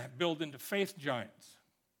they're going to build into faith giants.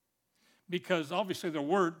 Because obviously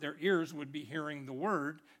their ears would be hearing the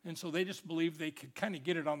word, and so they just believed they could kind of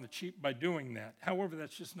get it on the cheap by doing that. However,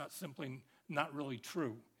 that's just not really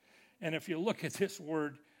true. And if you look at this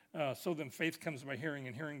word, so then faith comes by hearing,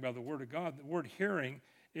 and hearing by the word of God, the word hearing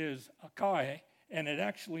is akai, and it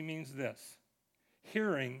actually means this: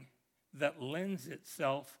 hearing that lends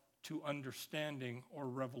itself to understanding or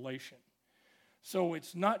revelation. So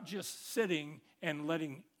it's not just sitting and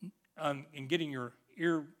and getting your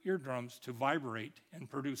eardrums to vibrate and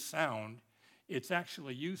produce sound. It's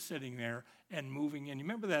actually you sitting there and moving in. You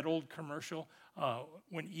remember that old commercial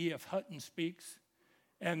when E.F. Hutton speaks?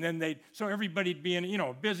 And then so everybody'd be in,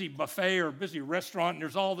 a busy buffet or a busy restaurant, and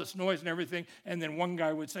there's all this noise and everything. And then one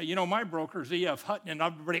guy would say, my broker's E.F. Hutton, and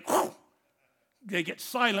everybody, they get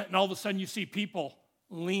silent, and all of a sudden you see people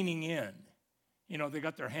leaning in. They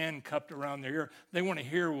got their hand cupped around their ear. They want to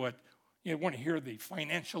hear the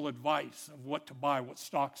financial advice of what to buy, what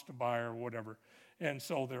stocks to buy or whatever. And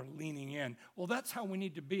so they're leaning in. Well, that's how we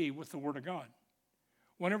need to be with the Word of God.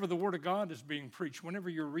 Whenever the Word of God is being preached, whenever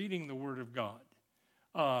you're reading the Word of God,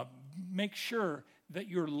 make sure that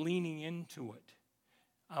you're leaning into it.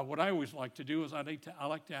 What I always like to do is I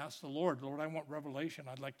like to ask the Lord, I want revelation.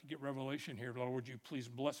 I'd like to get revelation here. Lord, would you please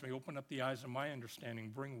bless me? Open up the eyes of my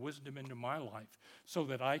understanding. Bring wisdom into my life so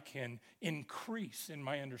that I can increase in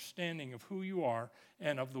my understanding of who you are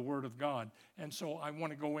and of the Word of God. And so I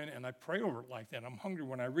want to go in and I pray over it like that. I'm hungry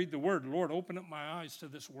when I read the Word. Lord, open up my eyes to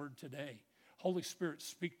this Word today. Holy Spirit,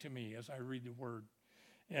 speak to me as I read the Word.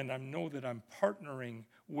 And I know that I'm partnering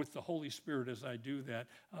with the Holy Spirit as I do that.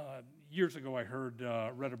 Years ago, I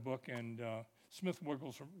read a book, and Smith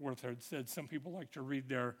Wigglesworth had said some people like to read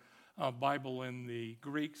their Bible in the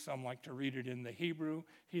Greek, some like to read it in the Hebrew.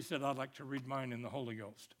 He said, I'd like to read mine in the Holy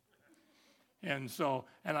Ghost. And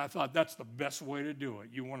I thought that's the best way to do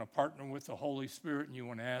it. You want to partner with the Holy Spirit, and you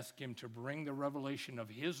want to ask Him to bring the revelation of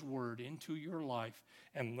His Word into your life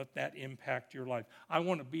and let that impact your life. I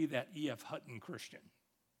want to be that E.F. Hutton Christian.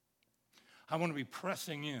 I want to be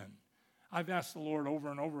pressing in. I've asked the Lord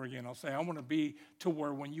over and over again. I'll say, I want to be to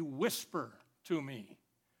where when you whisper to me,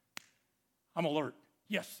 I'm alert.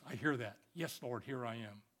 Yes, I hear that. Yes, Lord, here I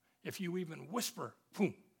am. If you even whisper,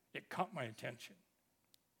 boom, it caught my attention.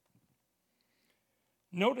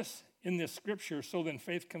 Notice in this scripture, so then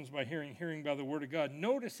faith comes by hearing, hearing by the word of God.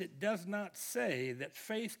 Notice it does not say that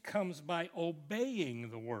faith comes by obeying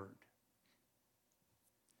the word.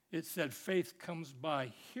 It said faith comes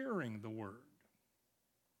by hearing the word.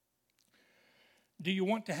 Do you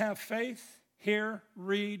want to have faith? Hear,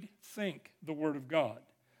 read, think the word of God.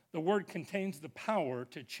 The word contains the power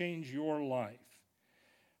to change your life.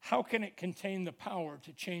 How can it contain the power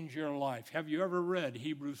to change your life? Have you ever read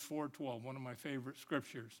Hebrews 4:12, one of my favorite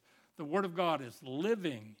scriptures? The word of God is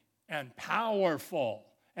living and powerful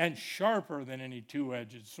and sharper than any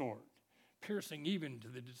two-edged sword, piercing even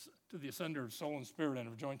to the asunder of soul and spirit and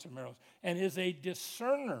of joints and marrows, and is a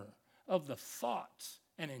discerner of the thoughts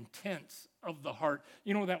and intents of the heart.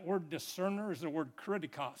 That word discerner is the word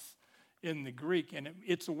kritikos in the Greek, and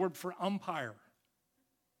it's a word for umpire.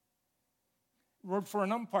 Word for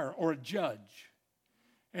an umpire or a judge.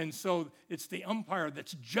 And so it's the umpire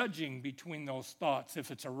that's judging between those thoughts,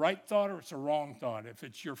 if it's a right thought or it's a wrong thought, if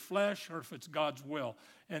it's your flesh or if it's God's will.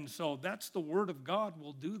 And so that's the Word of God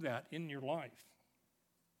will do that in your life.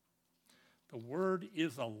 The Word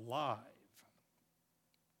is alive.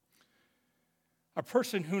 A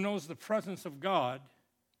person who knows the presence of God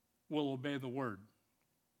will obey the Word.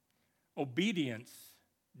 Obedience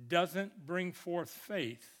doesn't bring forth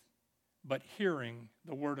faith, but hearing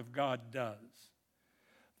the Word of God does.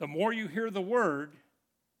 The more you hear the Word,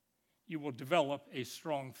 you will develop a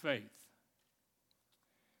strong faith.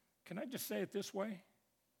 Can I just say it this way?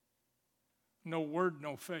 No word,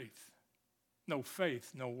 no faith. No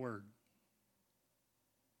faith, no word.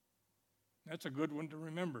 That's a good one to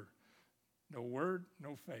remember. No word,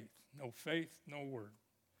 no faith. No faith, no word.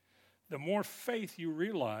 The more faith you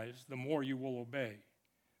realize, the more you will obey.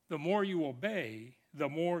 The more you obey, the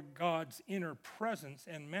more God's inner presence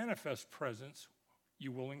and manifest presence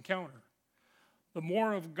you will encounter. The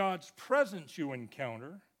more of God's presence you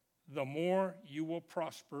encounter, the more you will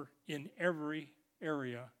prosper in every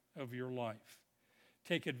area of your life.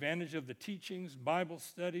 Take advantage of the teachings, Bible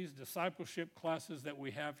studies, discipleship classes that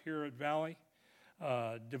we have here at Valley.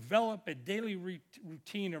 Develop a daily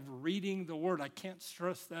routine of reading the Word. I can't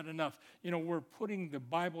stress that enough. You know, we're putting the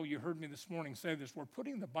Bible, you heard me this morning say this, we're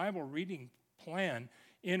putting the Bible reading plan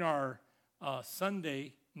in our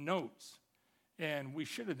Sunday notes. And we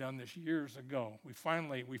should have done this years ago. We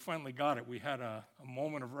finally got it. We had a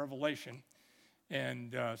moment of revelation.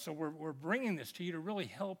 And so we're bringing this to you to really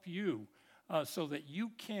help you so that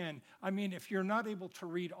you can, I mean, if you're not able to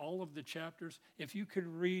read all of the chapters, if you could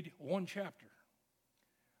read one chapter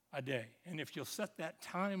a day, and if you'll set that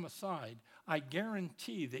time aside, I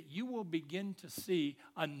guarantee that you will begin to see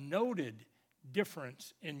a noted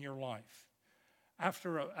difference in your life.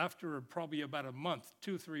 After probably about a month,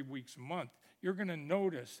 2-3 weeks a month, you're going to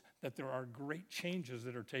notice that there are great changes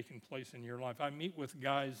that are taking place in your life. I meet with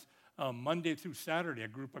guys Monday through Saturday, a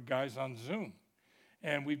group of guys on Zoom.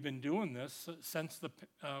 And we've been doing this since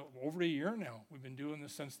over a year now. We've been doing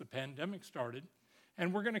this since the pandemic started.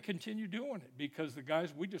 And we're going to continue doing it because the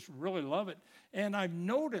guys, we just really love it. And I've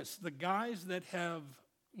noticed the guys that have,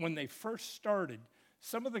 when they first started,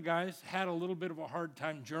 some of the guys had a little bit of a hard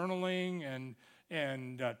time journaling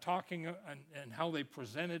and talking and how they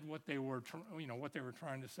presented what they were, what they were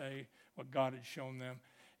trying to say, what God had shown them.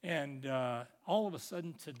 And all of a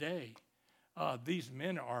sudden today, these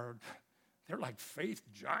men they're like faith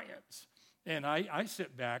giants. And I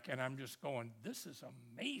sit back and I'm just going, this is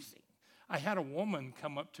amazing. I had a woman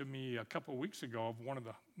come up to me a couple of weeks ago, of one of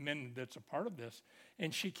the men that's a part of this,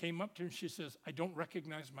 and she came up to me and she says, I don't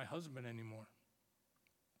recognize my husband anymore.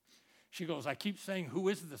 She goes, I keep saying, who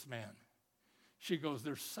is this man? She goes,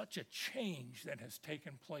 there's such a change that has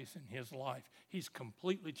taken place in his life. He's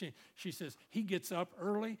completely changed. She says, he gets up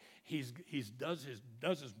early, he does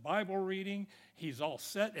his Bible reading, he's all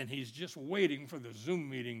set, and he's just waiting for the Zoom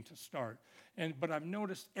meeting to start. But I've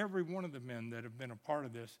noticed every one of the men that have been a part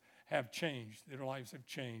of this have changed. Their lives have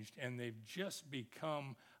changed, and they've just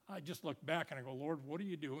become, I just look back and I go, Lord, what are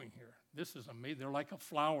you doing here? This is amazing. They're like a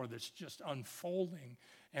flower that's just unfolding,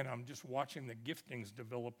 and I'm just watching the giftings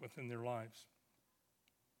develop within their lives.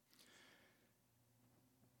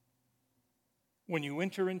 When you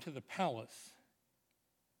enter into the palace,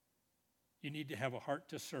 you need to have a heart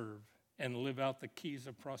to serve and live out the keys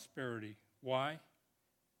of prosperity. Why?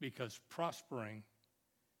 Because prospering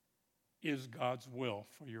is God's will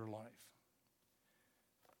for your life.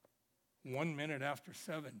 1 minute after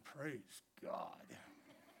 7, praise God.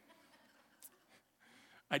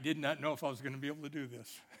 I did not know if I was going to be able to do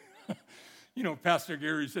this. Pastor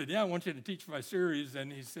Gary said, yeah, I want you to teach my series.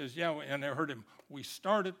 And he says, yeah, and I heard him, we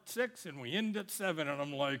start at 6 and we end at 7. And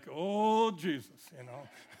I'm like, oh, Jesus,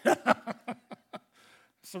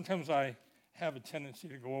 Sometimes I have a tendency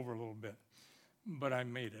to go over a little bit, but I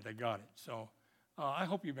made it. I got it. So I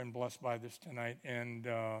hope you've been blessed by this tonight. And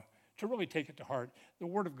to really take it to heart, the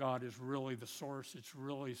Word of God is really the source. It's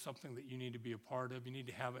really something that you need to be a part of. You need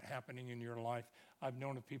to have it happening in your life. I've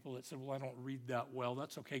known of people that said, well, I don't read that well.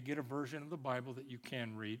 That's okay. Get a version of the Bible that you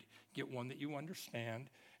can read. Get one that you understand.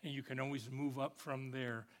 And you can always move up from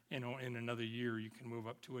there. In another year, you can move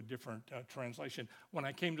up to a different translation. When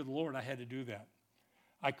I came to the Lord, I had to do that.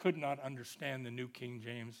 I could not understand the New King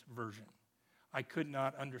James Version. I could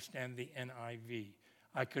not understand the NIV.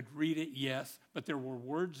 I could read it, yes, but there were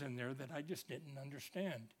words in there that I just didn't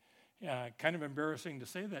understand. Kind of embarrassing to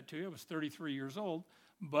say that to you. I was 33 years old,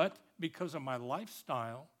 but because of my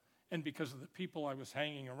lifestyle and because of the people I was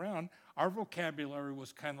hanging around, our vocabulary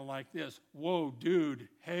was kind of like this. Whoa, dude,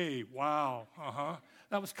 hey, wow,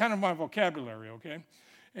 That was kind of my vocabulary, okay?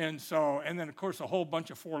 And then, of course, a whole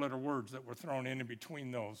bunch of 4-letter words that were thrown in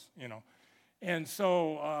between those, And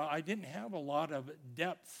so I didn't have a lot of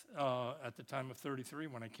depth at the time of 33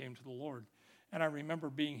 when I came to the Lord. And I remember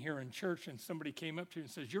being here in church and somebody came up to me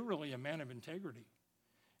and says, you're really a man of integrity.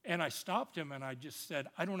 And I stopped him and I just said,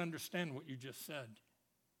 I don't understand what you just said.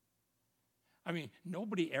 I mean,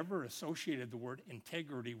 nobody ever associated the word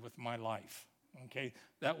integrity with my life, okay?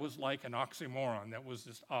 That was like an oxymoron. That was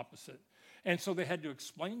just opposite. And so they had to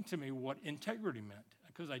explain to me what integrity meant,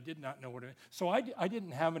 because I did not know what it meant. So I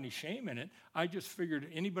didn't have any shame in it. I just figured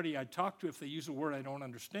anybody I talk to, if they use a word I don't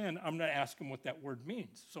understand, I'm going to ask them what that word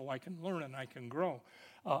means so I can learn and I can grow.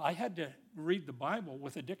 I had to read the Bible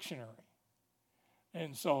with a dictionary.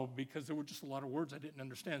 And so, because there were just a lot of words I didn't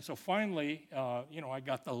understand. So finally, I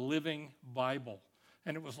got the Living Bible.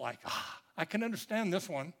 And it was like, I can understand this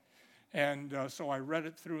one. And so I read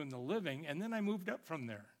it through in the Living, and then I moved up from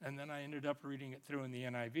there. And then I ended up reading it through in the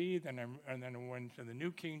NIV, and then I went to the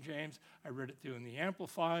New King James. I read it through in the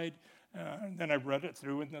Amplified, and then I read it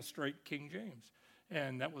through in the straight King James.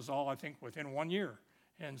 And that was all, I think, within 1 year.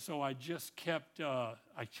 And so I just kept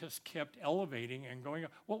elevating and going.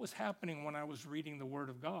 What was happening when I was reading the Word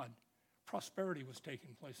of God? Prosperity was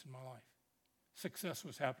taking place in my life. Success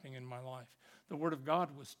was happening in my life. The Word of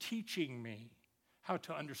God was teaching me how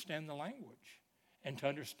to understand the language and to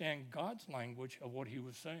understand God's language of what he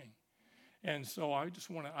was saying. And so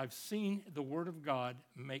I've seen the Word of God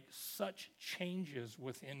make such changes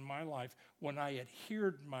within my life when I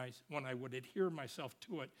would adhere myself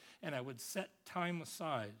to it and I would set time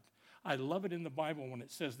aside. I love it in the Bible when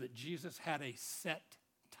it says that Jesus had a set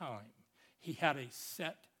time. He had a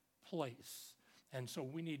set place. And so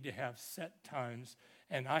we need to have set times,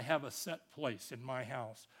 and I have a set place in my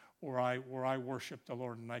house where I worship the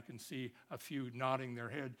Lord, and I can see a few nodding their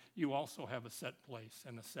head. You also have a set place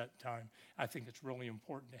and a set time. I think it's really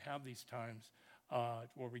important to have these times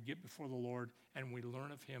where we get before the Lord and we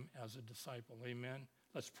learn of him as a disciple. Amen.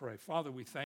 Let's pray. Father, we thank you.